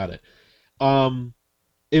think about it.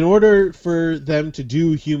 In order for them to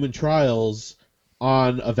do human trials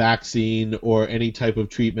on a vaccine or any type of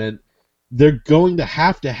treatment, they're going to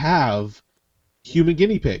have human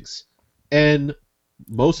guinea pigs. And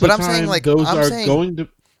most of the time, those are going to...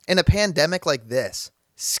 In a pandemic like this,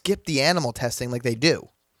 skip the animal testing like they do.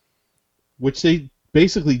 Which they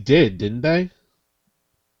basically did, didn't they?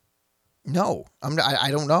 No. I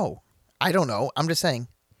don't know. I don't know. I'm just saying.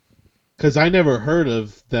 Because I never heard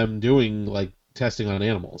of them doing, like, testing on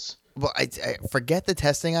animals. Well, I forget the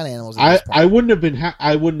testing on animals. I wouldn't have been.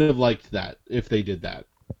 I wouldn't have liked that if they did that.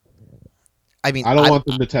 I mean, I don't want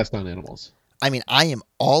them to test on animals. I mean, I am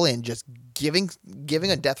all in just giving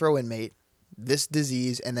a death row inmate this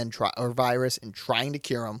disease and then or virus and trying to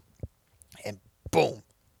cure him, and boom.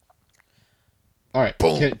 All right.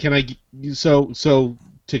 Boom. Can I? So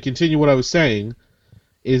to continue what I was saying,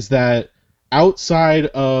 is that outside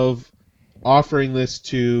of offering this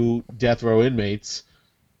to death row inmates,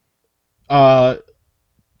 they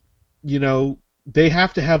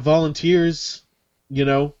have to have volunteers,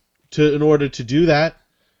 in order to do that,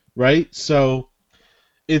 right? So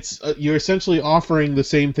it's you're essentially offering the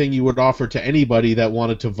same thing you would offer to anybody that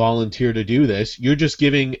wanted to volunteer to do this. You're just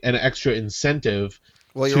giving an extra incentive.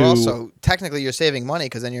 Well, you're also technically you're saving money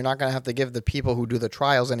because then you're not going to have to give the people who do the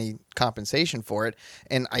trials any compensation for it.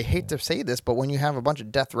 And I hate to say this, but when you have a bunch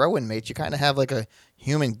of death row inmates, you kind of have like a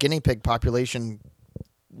human guinea pig population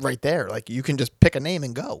right there. Like you can just pick a name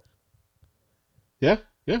and go. Yeah,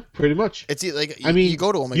 pretty much. It's like I mean, you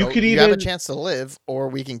go to them and you have a chance to live, or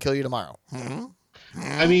we can kill you tomorrow. Mm-hmm.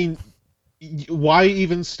 I mean, why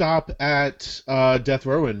even stop at death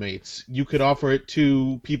row inmates? You could offer it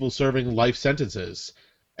to people serving life sentences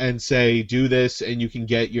and say, do this and you can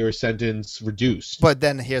get your sentence reduced. But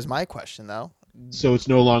then here's my question, though. So it's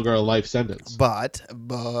no longer a life sentence. But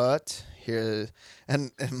here,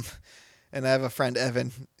 and I have a friend,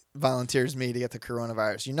 Evan, volunteers me to get the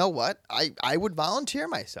coronavirus. You know what? I would volunteer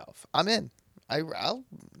myself. I'm in.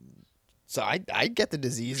 So I'd get the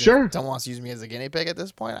disease. Sure. If someone wants to use me as a guinea pig at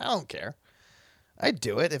this point, I don't care. I'd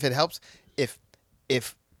do it if it helps. If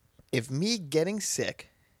me getting sick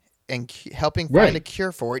and helping find a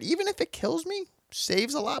cure for it, even if it kills me,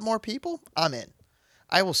 saves a lot more people, I'm in.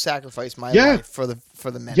 I will sacrifice my life for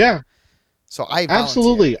the men. Yeah. So I volunteer.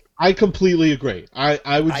 Absolutely. I completely agree.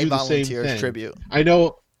 I would do the same thing. As tribute. I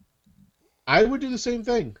know. I would do the same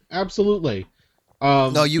thing. Absolutely.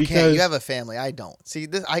 No, you can't. You have a family. I don't. See,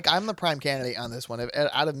 I'm the prime candidate on this one.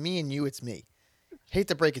 Out of me and you, it's me. Hate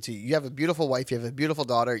to break it to you. You have a beautiful wife. You have a beautiful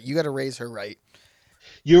daughter. You got to raise her right.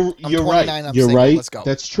 You're right. You're single. right. Let's go.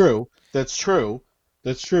 That's true.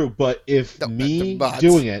 But if me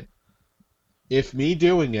doing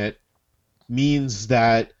it means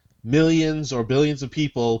that millions or billions of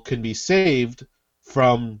people can be saved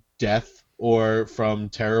from death or from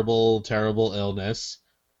terrible, terrible illness,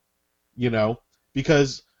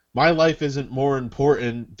 because my life isn't more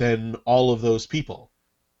important than all of those people,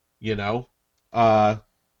 it's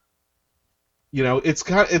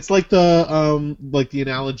like the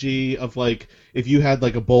analogy of like if you had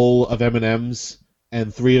like a bowl of M&Ms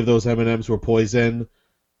and 3 of those M&Ms were poison,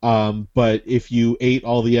 but if you ate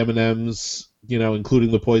all the M&Ms,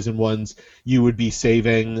 including the poison ones, you would be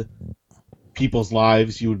saving people's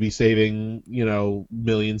lives. You would be saving,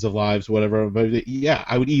 millions of lives, whatever. But yeah,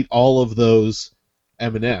 I would eat all of those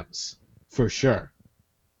M&Ms for sure.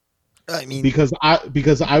 I mean, because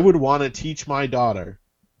I would want to teach my daughter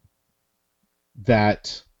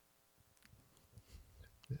that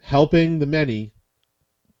helping the many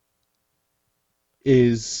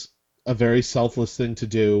is a very selfless thing to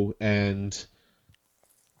do, and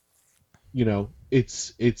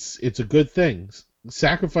it's a good thing.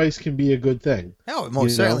 Sacrifice can be a good thing. No, it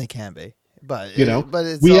most certainly can be. But but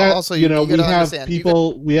it's we also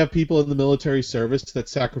we have people in the military service that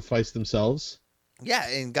sacrifice themselves. Yeah,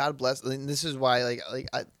 and God bless. And this is why,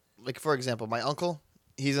 like for example, my uncle,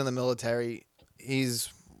 he's in the military.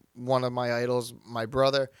 He's one of my idols. My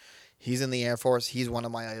brother, he's in the Air Force. He's one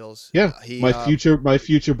of my idols. Yeah, He my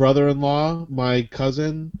future brother-in-law, my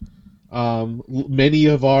cousin, many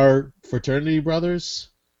of our fraternity brothers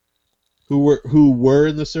who were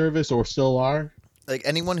in the service or still are. like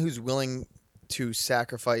anyone who's willing to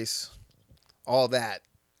sacrifice all that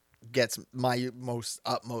gets my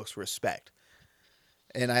utmost respect.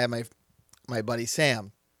 And I have my buddy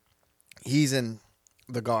Sam. He's in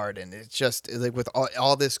the Guard, and it's just like with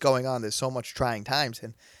all this going on, there's so much trying times,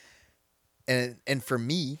 and for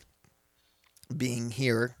me, being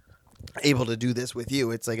here, able to do this with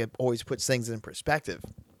you, it's like it always puts things in perspective.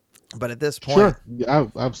 But at this point, Sure, yeah,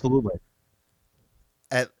 absolutely.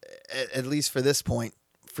 At least for this point,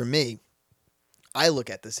 for me, I look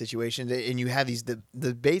at the situation, and you have these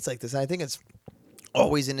debates like this, and I think it's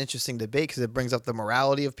always an interesting debate because it brings up the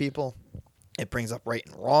morality of people. It brings up right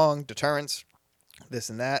and wrong, deterrence, this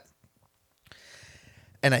and that.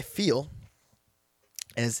 And I feel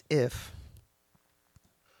as if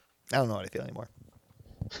I don't know what I feel anymore.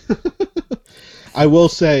 I will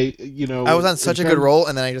say, I was on such a good roll,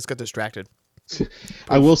 and then I just got distracted.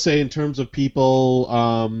 I will say, in terms of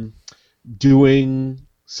people doing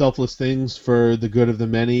selfless things for the good of the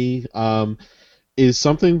many, is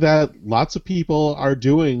something that lots of people are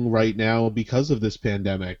doing right now because of this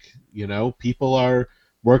pandemic. People are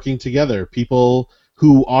working together. People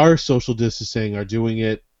who are social distancing are doing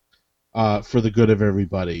it for the good of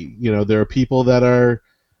everybody. There are people that are.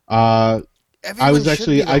 I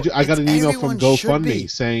got an email from GoFundMe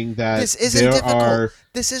saying that there are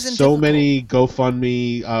so many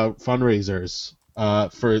GoFundMe fundraisers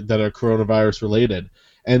that are coronavirus related,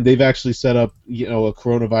 and they've actually set up a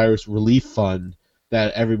coronavirus relief fund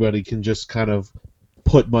that everybody can just kind of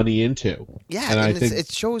put money into. Yeah, and I think it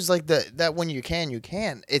shows like that when you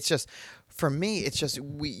can. It's just for me, it's just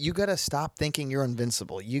you got to stop thinking you're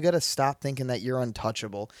invincible. You got to stop thinking that you're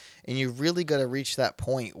untouchable, and you really got to reach that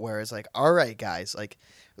point where it's like, all right, guys, like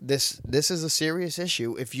this is a serious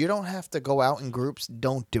issue. If you don't have to go out in groups,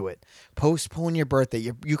 don't do it. Postpone your birthday.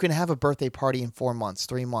 You can have a birthday party in 4 months,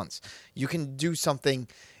 3 months. You can do something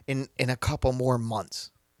in a couple more months.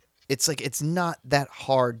 It's like it's not that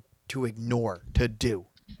hard to ignore, to do.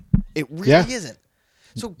 It really isn't.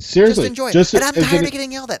 So seriously, just enjoy it. And I'm tired of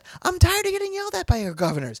getting yelled at. I'm tired of getting yelled at by our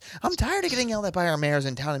governors. I'm tired of getting yelled at by our mayors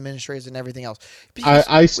and town administrators and everything else.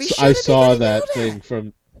 I saw that thing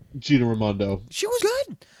from Gina Raimondo. She was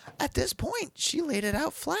good. At this point, she laid it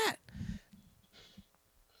out flat.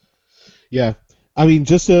 Yeah. I mean,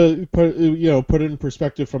 just to put it in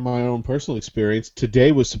perspective from my own personal experience,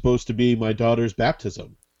 today was supposed to be my daughter's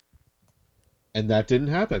baptism. And that didn't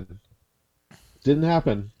happen.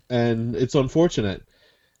 And it's unfortunate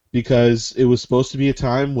because it was supposed to be a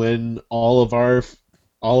time when all of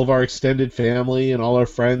our extended family and all our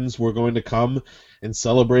friends were going to come and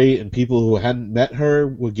celebrate, and people who hadn't met her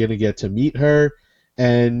were going to get to meet her.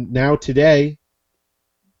 And now today,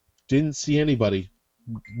 didn't see anybody.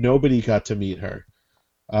 Nobody got to meet her.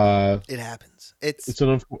 It happens.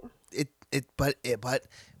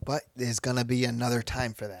 But there's gonna be another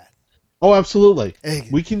time for that. Oh, absolutely.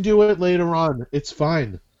 We can do it later on. It's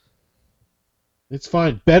fine.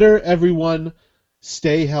 Better everyone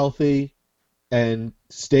stay healthy and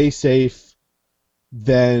stay safe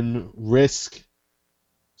than risk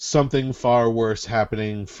something far worse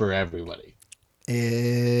happening for everybody.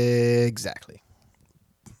 Exactly.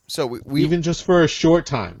 So we even just for a short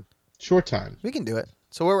time. We can do it.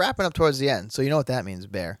 So we're wrapping up towards the end. So you know what that means,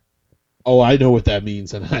 Bear. Oh, I know what that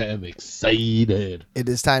means, and I am excited. It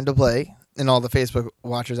is time to play, and all the Facebook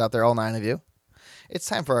watchers out there, all 9 of you. It's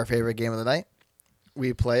time for our favorite game of the night.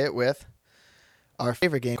 We play it with our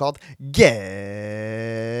favorite game called Guess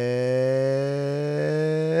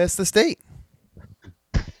the State.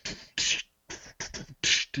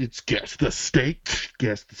 It's Guess the State.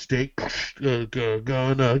 Guess the State.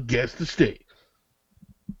 Gonna guess the state.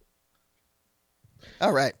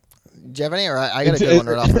 All right. Do you have any? Or I got a good one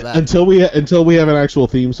right off the bat. Until we have an actual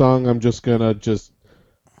theme song, I'm just gonna just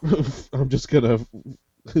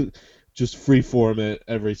freeform it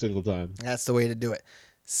every single time. That's the way to do it.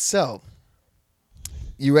 So,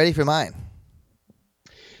 you ready for mine?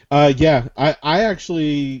 Yeah. I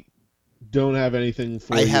actually don't have anything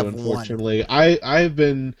for you, unfortunately. I've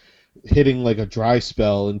been hitting like a dry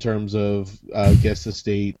spell in terms of Guess the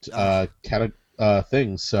State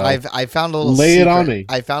things. So I found a little lay secret. it on me.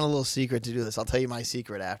 I found a little secret to do this. I'll tell you my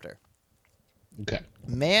secret after. Okay.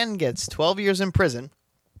 Man gets 12 years in prison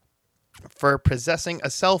for possessing a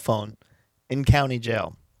cell phone in county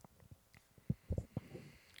jail.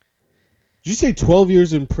 Did you say 12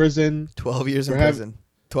 years in prison 12 years in For prison.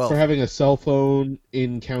 12. for having a cell phone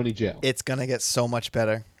in county jail? It's going to get so much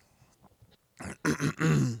better.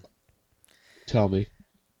 Tell me.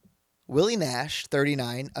 Willie Nash,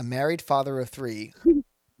 39, a married father of 3,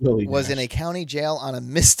 Willie was Nash. in a county jail on a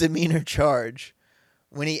misdemeanor charge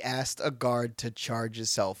when he asked a guard to charge his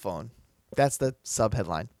cell phone. That's the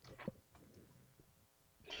subheadline.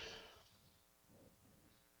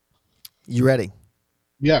 You ready?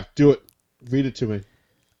 Yeah, do it. Read it to me.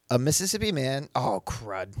 A Mississippi man. Oh,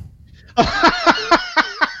 crud.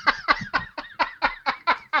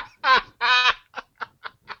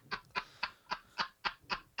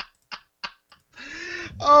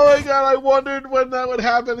 Oh my god, I wondered when that would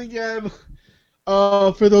happen again.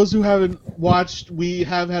 For those who haven't watched, we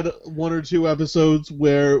have had 1 or 2 episodes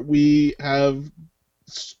where we have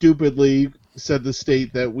stupidly said the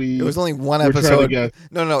state that we. It was only one We're trying to episode. guess.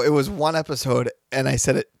 No, it was one episode, and I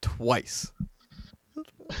said it twice.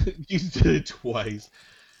 You did it twice.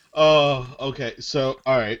 Oh, okay. So,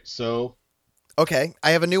 all right. So, Okay,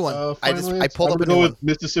 I have a new one. I final pulled answer. up a I'm gonna new go one. with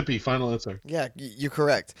Mississippi. Final answer. Yeah, you're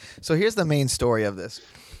correct. So here's the main story of this.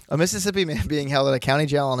 A Mississippi man being held at a county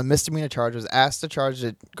jail on a misdemeanor charge was asked to charge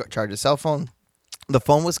his cell phone. The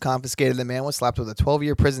phone was confiscated. The man was slapped with a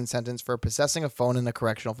 12-year prison sentence for possessing a phone in a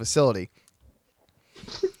correctional facility.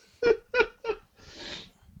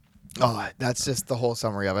 Oh, that's just the whole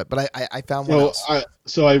summary of it. But I found one else.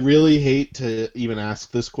 So I really hate to even ask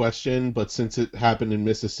this question, but since it happened in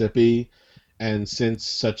Mississippi, and since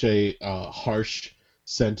such a harsh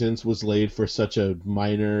sentence was laid for such a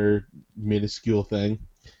minor, minuscule thing,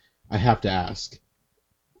 I have to ask: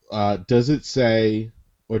 does it say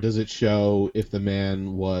or does it show if the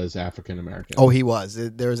man was African American? Oh, he was.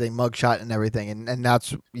 There was a mugshot and everything, and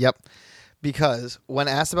that's yep. Because when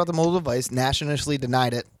asked about the mobile device, Nash initially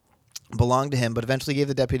denied it belonged to him, but eventually gave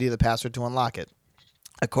the deputy the password to unlock it.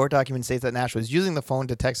 A court document states that Nash was using the phone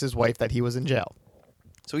to text his wife that he was in jail.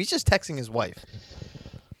 So he's just texting his wife.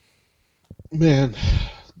 Man,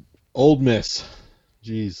 old miss.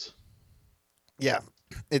 Jeez. Yeah,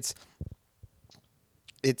 it's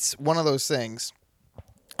one of those things.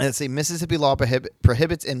 And it's a Mississippi law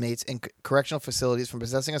prohibits inmates in correctional facilities from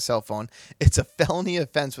possessing a cell phone. It's a felony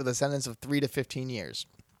offense with a sentence of 3 to 15 years.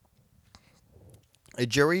 A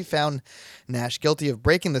jury found Nash guilty of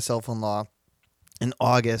breaking the cell phone law in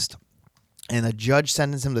August, and a judge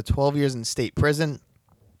sentenced him to 12 years in state prison.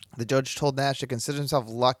 The judge told Nash to consider himself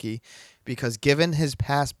lucky because given his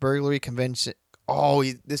past burglary conviction,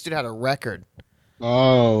 this dude had a record.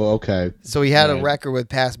 Oh, okay. So he had Right. a record with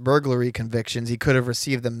past burglary convictions. He could have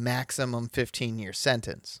received the maximum 15-year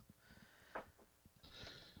sentence.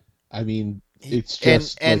 I mean, it's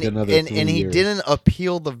just like another 3 and he years. didn't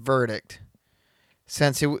appeal the verdict,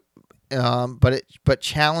 since but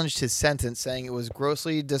challenged his sentence, saying it was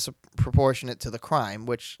grossly disproportionate to the crime,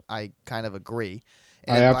 which I kind of agree.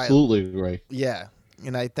 And I absolutely agree. yeah,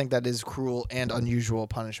 and I think that is cruel and unusual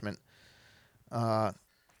punishment.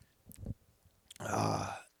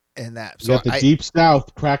 In that, You got the Deep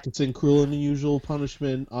South practicing cruel and unusual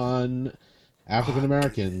punishment on African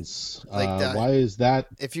Americans. Why is that?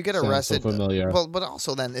 if you get sound so arrested, familiar? well, but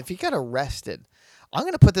also then if you get arrested, I'm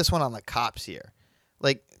gonna put this one on the cops here.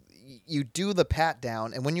 Like, you do the pat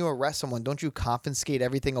down, and when you arrest someone, don't you confiscate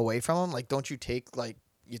everything away from them? Like, don't you take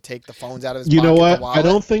the phones out of his pocket? You know what? The wallet?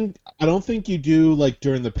 I don't think you do like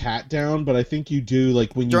during the pat down, but I think you do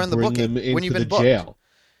like when you During the bring booking, them when you've into the been booked. jail,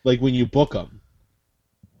 like when you book them.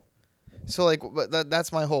 So like, but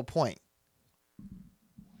that's my whole point.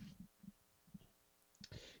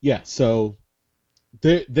 Yeah. So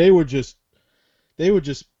they were just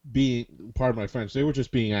being, pardon my French, they were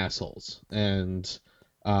just being assholes, and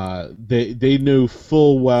they knew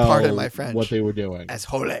full well Pardon my French. what they were doing. As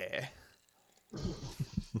holy.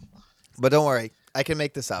 But don't worry, I can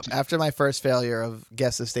make this up. After my first failure of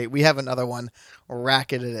Guess the State, we have another one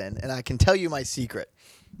racketed in. And I can tell you my secret,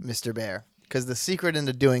 Mr. Bear. Because the secret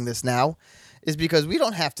into doing this now is because we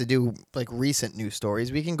don't have to do like recent news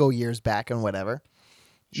stories. We can go years back and whatever.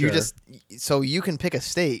 Sure. So you can pick a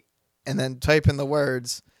state and then type in the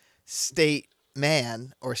words state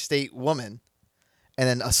man or state woman, and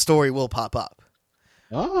then a story will pop up.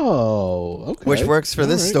 Oh, okay. Which works for All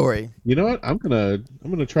this right. story. You know what? I'm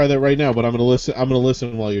gonna try that right now, but I'm gonna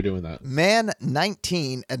listen while you're doing that. Man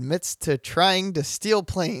 19 admits to trying to steal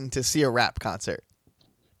plane to see a rap concert.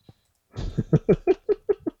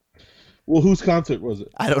 Well, whose concert was it?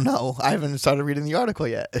 I don't know. I haven't started reading the article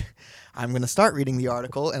yet. I'm going to start reading the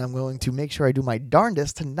article, and I'm going to make sure I do my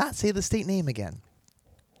darndest to not say the state name again.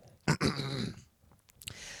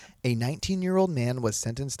 A 19-year-old man was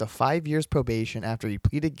sentenced to 5 years probation after he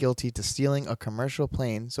pleaded guilty to stealing a commercial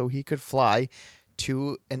plane so he could fly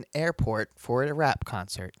to an airport for a rap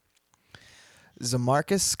concert.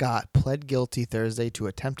 Zamarcus Scott pled guilty Thursday to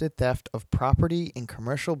attempted theft of property and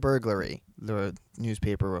commercial burglary, the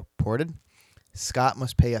newspaper reported. Scott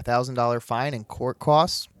must pay a $1,000 fine and court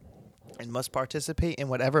costs and must participate in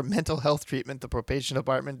whatever mental health treatment the probation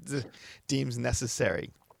department deems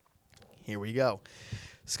necessary. Here we go.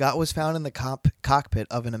 Scott was found in the cockpit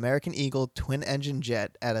of an American Eagle twin-engine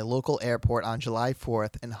jet at a local airport on July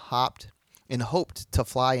 4th and hoped to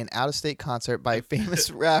fly an out-of-state concert by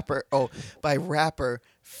rapper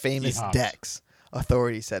Famous Yeehaw. Dex.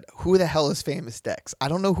 Authorities said, "Who the hell is Famous Dex? I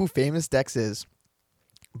don't know who Famous Dex is,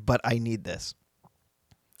 but I need this.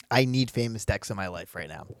 I need Famous Dex in my life right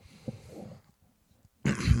now."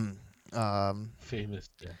 Famous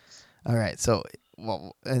Dex. All right, so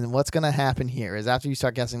and what's going to happen here is after you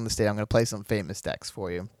start guessing the state, I'm going to play some Famous Dex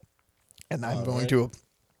for you. And I'm going to...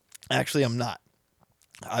 Actually, I'm not.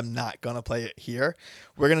 I'm not going to play it here.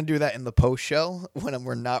 We're going to do that in the post show when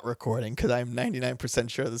we're not recording because I'm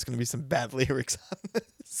 99% sure there's going to be some bad lyrics on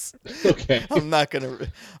this. Okay. I'm not going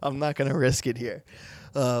to risk it here.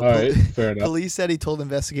 All right, fair enough. Police said he told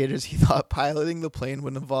investigators he thought piloting the plane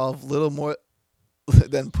would involve little more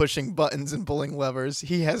than pushing buttons and pulling levers.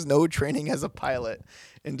 He has no training as a pilot.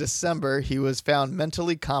 In December, he was found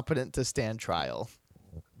mentally competent to stand trial.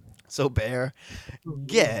 So, Bear,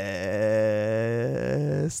 guess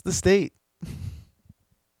the state.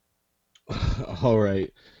 All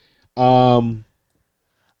right. And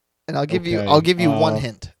I'll give you one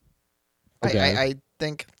hint. Okay.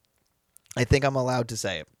 I think I'm allowed to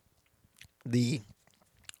say it.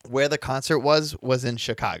 Where the concert was in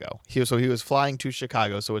Chicago. He was flying to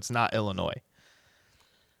Chicago, so it's not Illinois.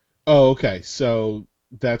 Oh, okay. So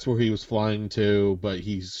that's where he was flying to, but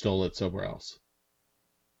he stole it somewhere else.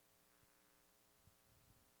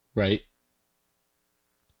 Right?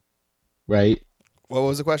 Right? What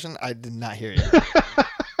was the question? I did not hear you.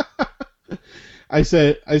 I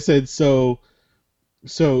said so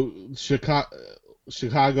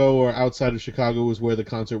Chicago or outside of Chicago was where the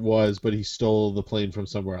concert was, but he stole the plane from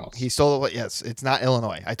somewhere else. He stole it. Yes, it's not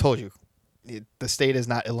Illinois. I told you. The state is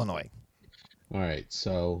not Illinois. All right,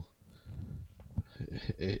 so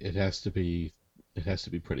it has to be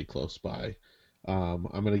pretty close by. I'm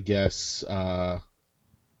gonna guess.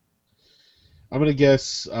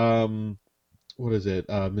 What is it?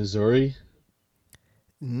 Missouri.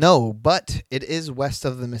 No, but it is west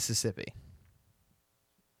of the Mississippi.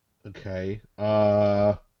 Okay.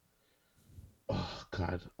 Oh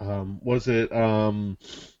God. Was it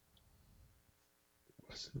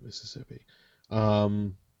what's the Mississippi?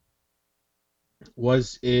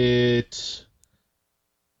 Was it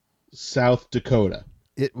South Dakota?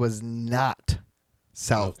 It was not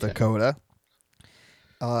South Dakota.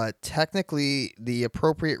 Technically, the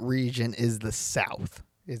appropriate region is the South.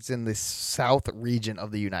 It's in the South region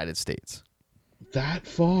of the United States. That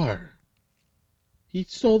far? He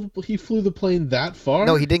flew the plane that far?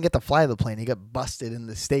 No, he didn't get to fly the plane. He got busted in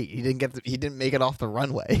the state. He didn't make it off the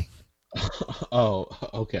runway. Oh,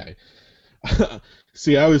 okay.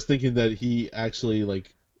 See, I was thinking that he actually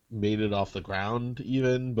made it off the ground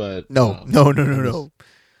even, but No. I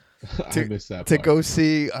missed that To part. go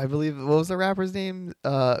see, I believe, what was the rapper's name?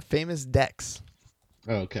 Famous Dex.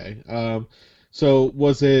 Okay. So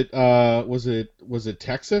was it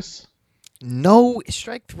Texas? No,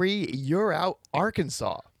 strike three. You're out.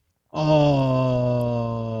 Arkansas.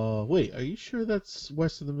 Oh, wait. Are you sure that's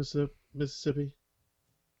west of the Mississippi?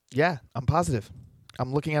 Yeah, I'm positive.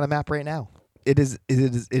 I'm looking at a map right now. It is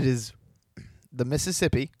the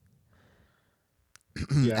Mississippi.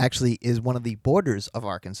 Yeah. Actually is one of the borders of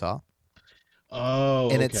Arkansas. Oh,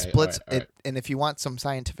 And okay. it splits All right. and if you want some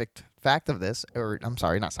scientific fact of this, or I'm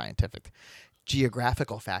sorry, not scientific,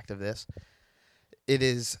 geographical fact of this, it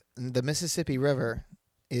is the Mississippi River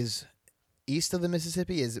is east of the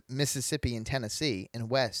Mississippi is Mississippi and Tennessee, and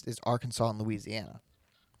west is Arkansas and Louisiana.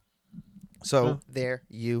 So there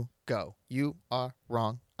you go. You are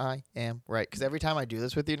wrong. I am right. Because every time I do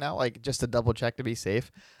this with you now, just to double check to be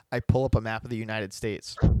safe, I pull up a map of the United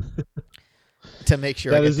States to make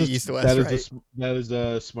sure I get the east-west right. That is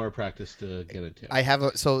a smart practice to get into. I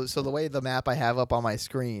have so the way the map I have up on my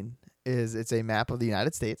screen is it's a map of the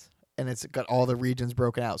United States, and it's got all the regions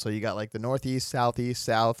broken out. So you got the northeast, southeast,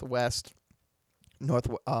 southwest, north,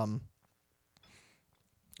 and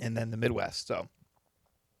then the Midwest. So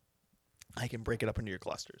I can break it up into your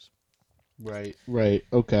clusters. Right.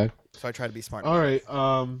 Okay. So I try to be smart. All right.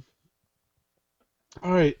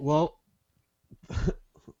 Well,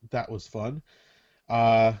 that was fun.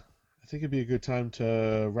 I think it'd be a good time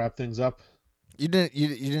to wrap things up. You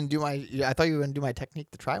didn't do my. I thought you were gonna do my technique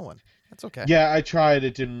to try one. That's okay. Yeah, I tried.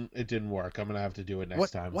 It didn't work. I'm gonna have to do it next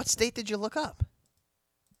What time. what state did you look up?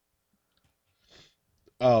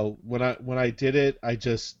 Oh, when I did it, I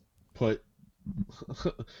just put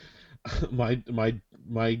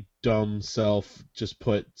my dumb self just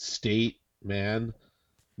put state, man,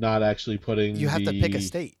 not actually putting You have to pick a the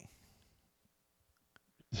state.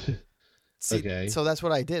 See, Okay. so that's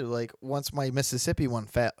what I did. Like once my Mississippi one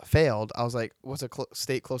failed, I was like, "What's a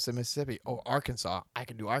state close to Mississippi?" Oh, Arkansas. I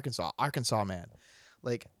can do Arkansas. Arkansas, man.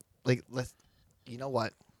 Like, let's. You know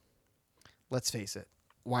what? Let's face it.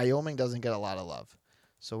 Wyoming doesn't get a lot of love,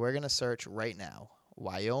 so we're gonna search right now.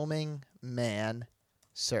 Wyoming man,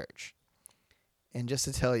 search. And just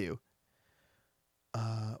to tell you,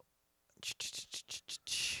 uh,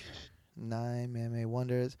 9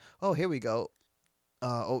 wonders. Oh, here we go.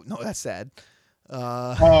 Oh no, that's sad.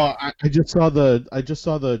 Oh, I just saw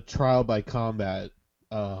the trial by combat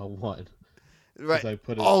one. 'Cause Right. I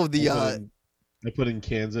put it. Oh, I put in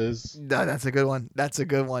Kansas. no, that's a good one. That's a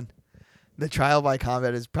good one. The trial by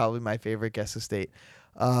combat is probably my favorite guest estate.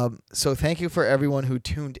 So thank you for everyone who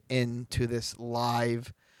tuned in to this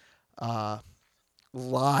live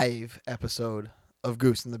episode of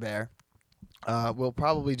Goose and the Bear. We'll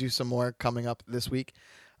probably do some more coming up this week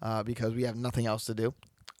because we have nothing else to do.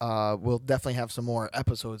 We'll definitely have some more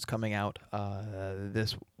episodes coming out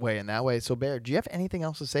this way and that way. So, Bear, do you have anything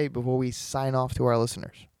else to say before we sign off to our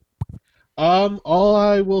listeners? All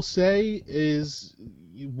I will say is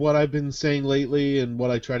what I've been saying lately and what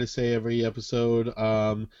I try to say every episode.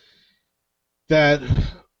 That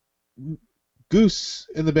Goose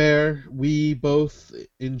and the Bear, we both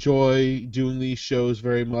enjoy doing these shows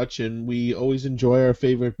very much, and we always enjoy our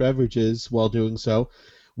favorite beverages while doing so.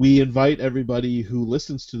 We invite everybody who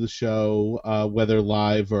listens to the show, whether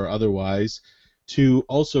live or otherwise, to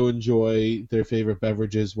also enjoy their favorite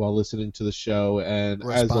beverages while listening to the show. And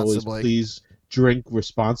as always, Responsibly. please drink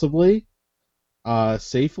responsibly,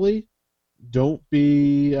 safely. Don't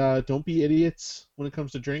be idiots when it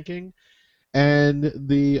comes to drinking. And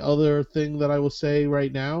the other thing that I will say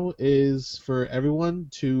right now is for everyone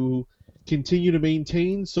to continue to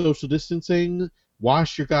maintain social distancing,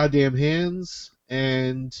 wash your goddamn hands,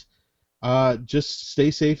 and just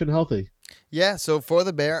stay safe and healthy. Yeah, so for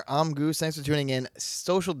the Bear, I'm Goose. Thanks for tuning in.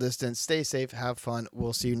 Social distance, stay safe, have fun.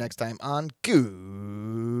 We'll see you next time on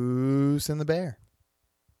Goose and the Bear.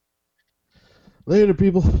 Later,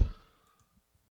 people.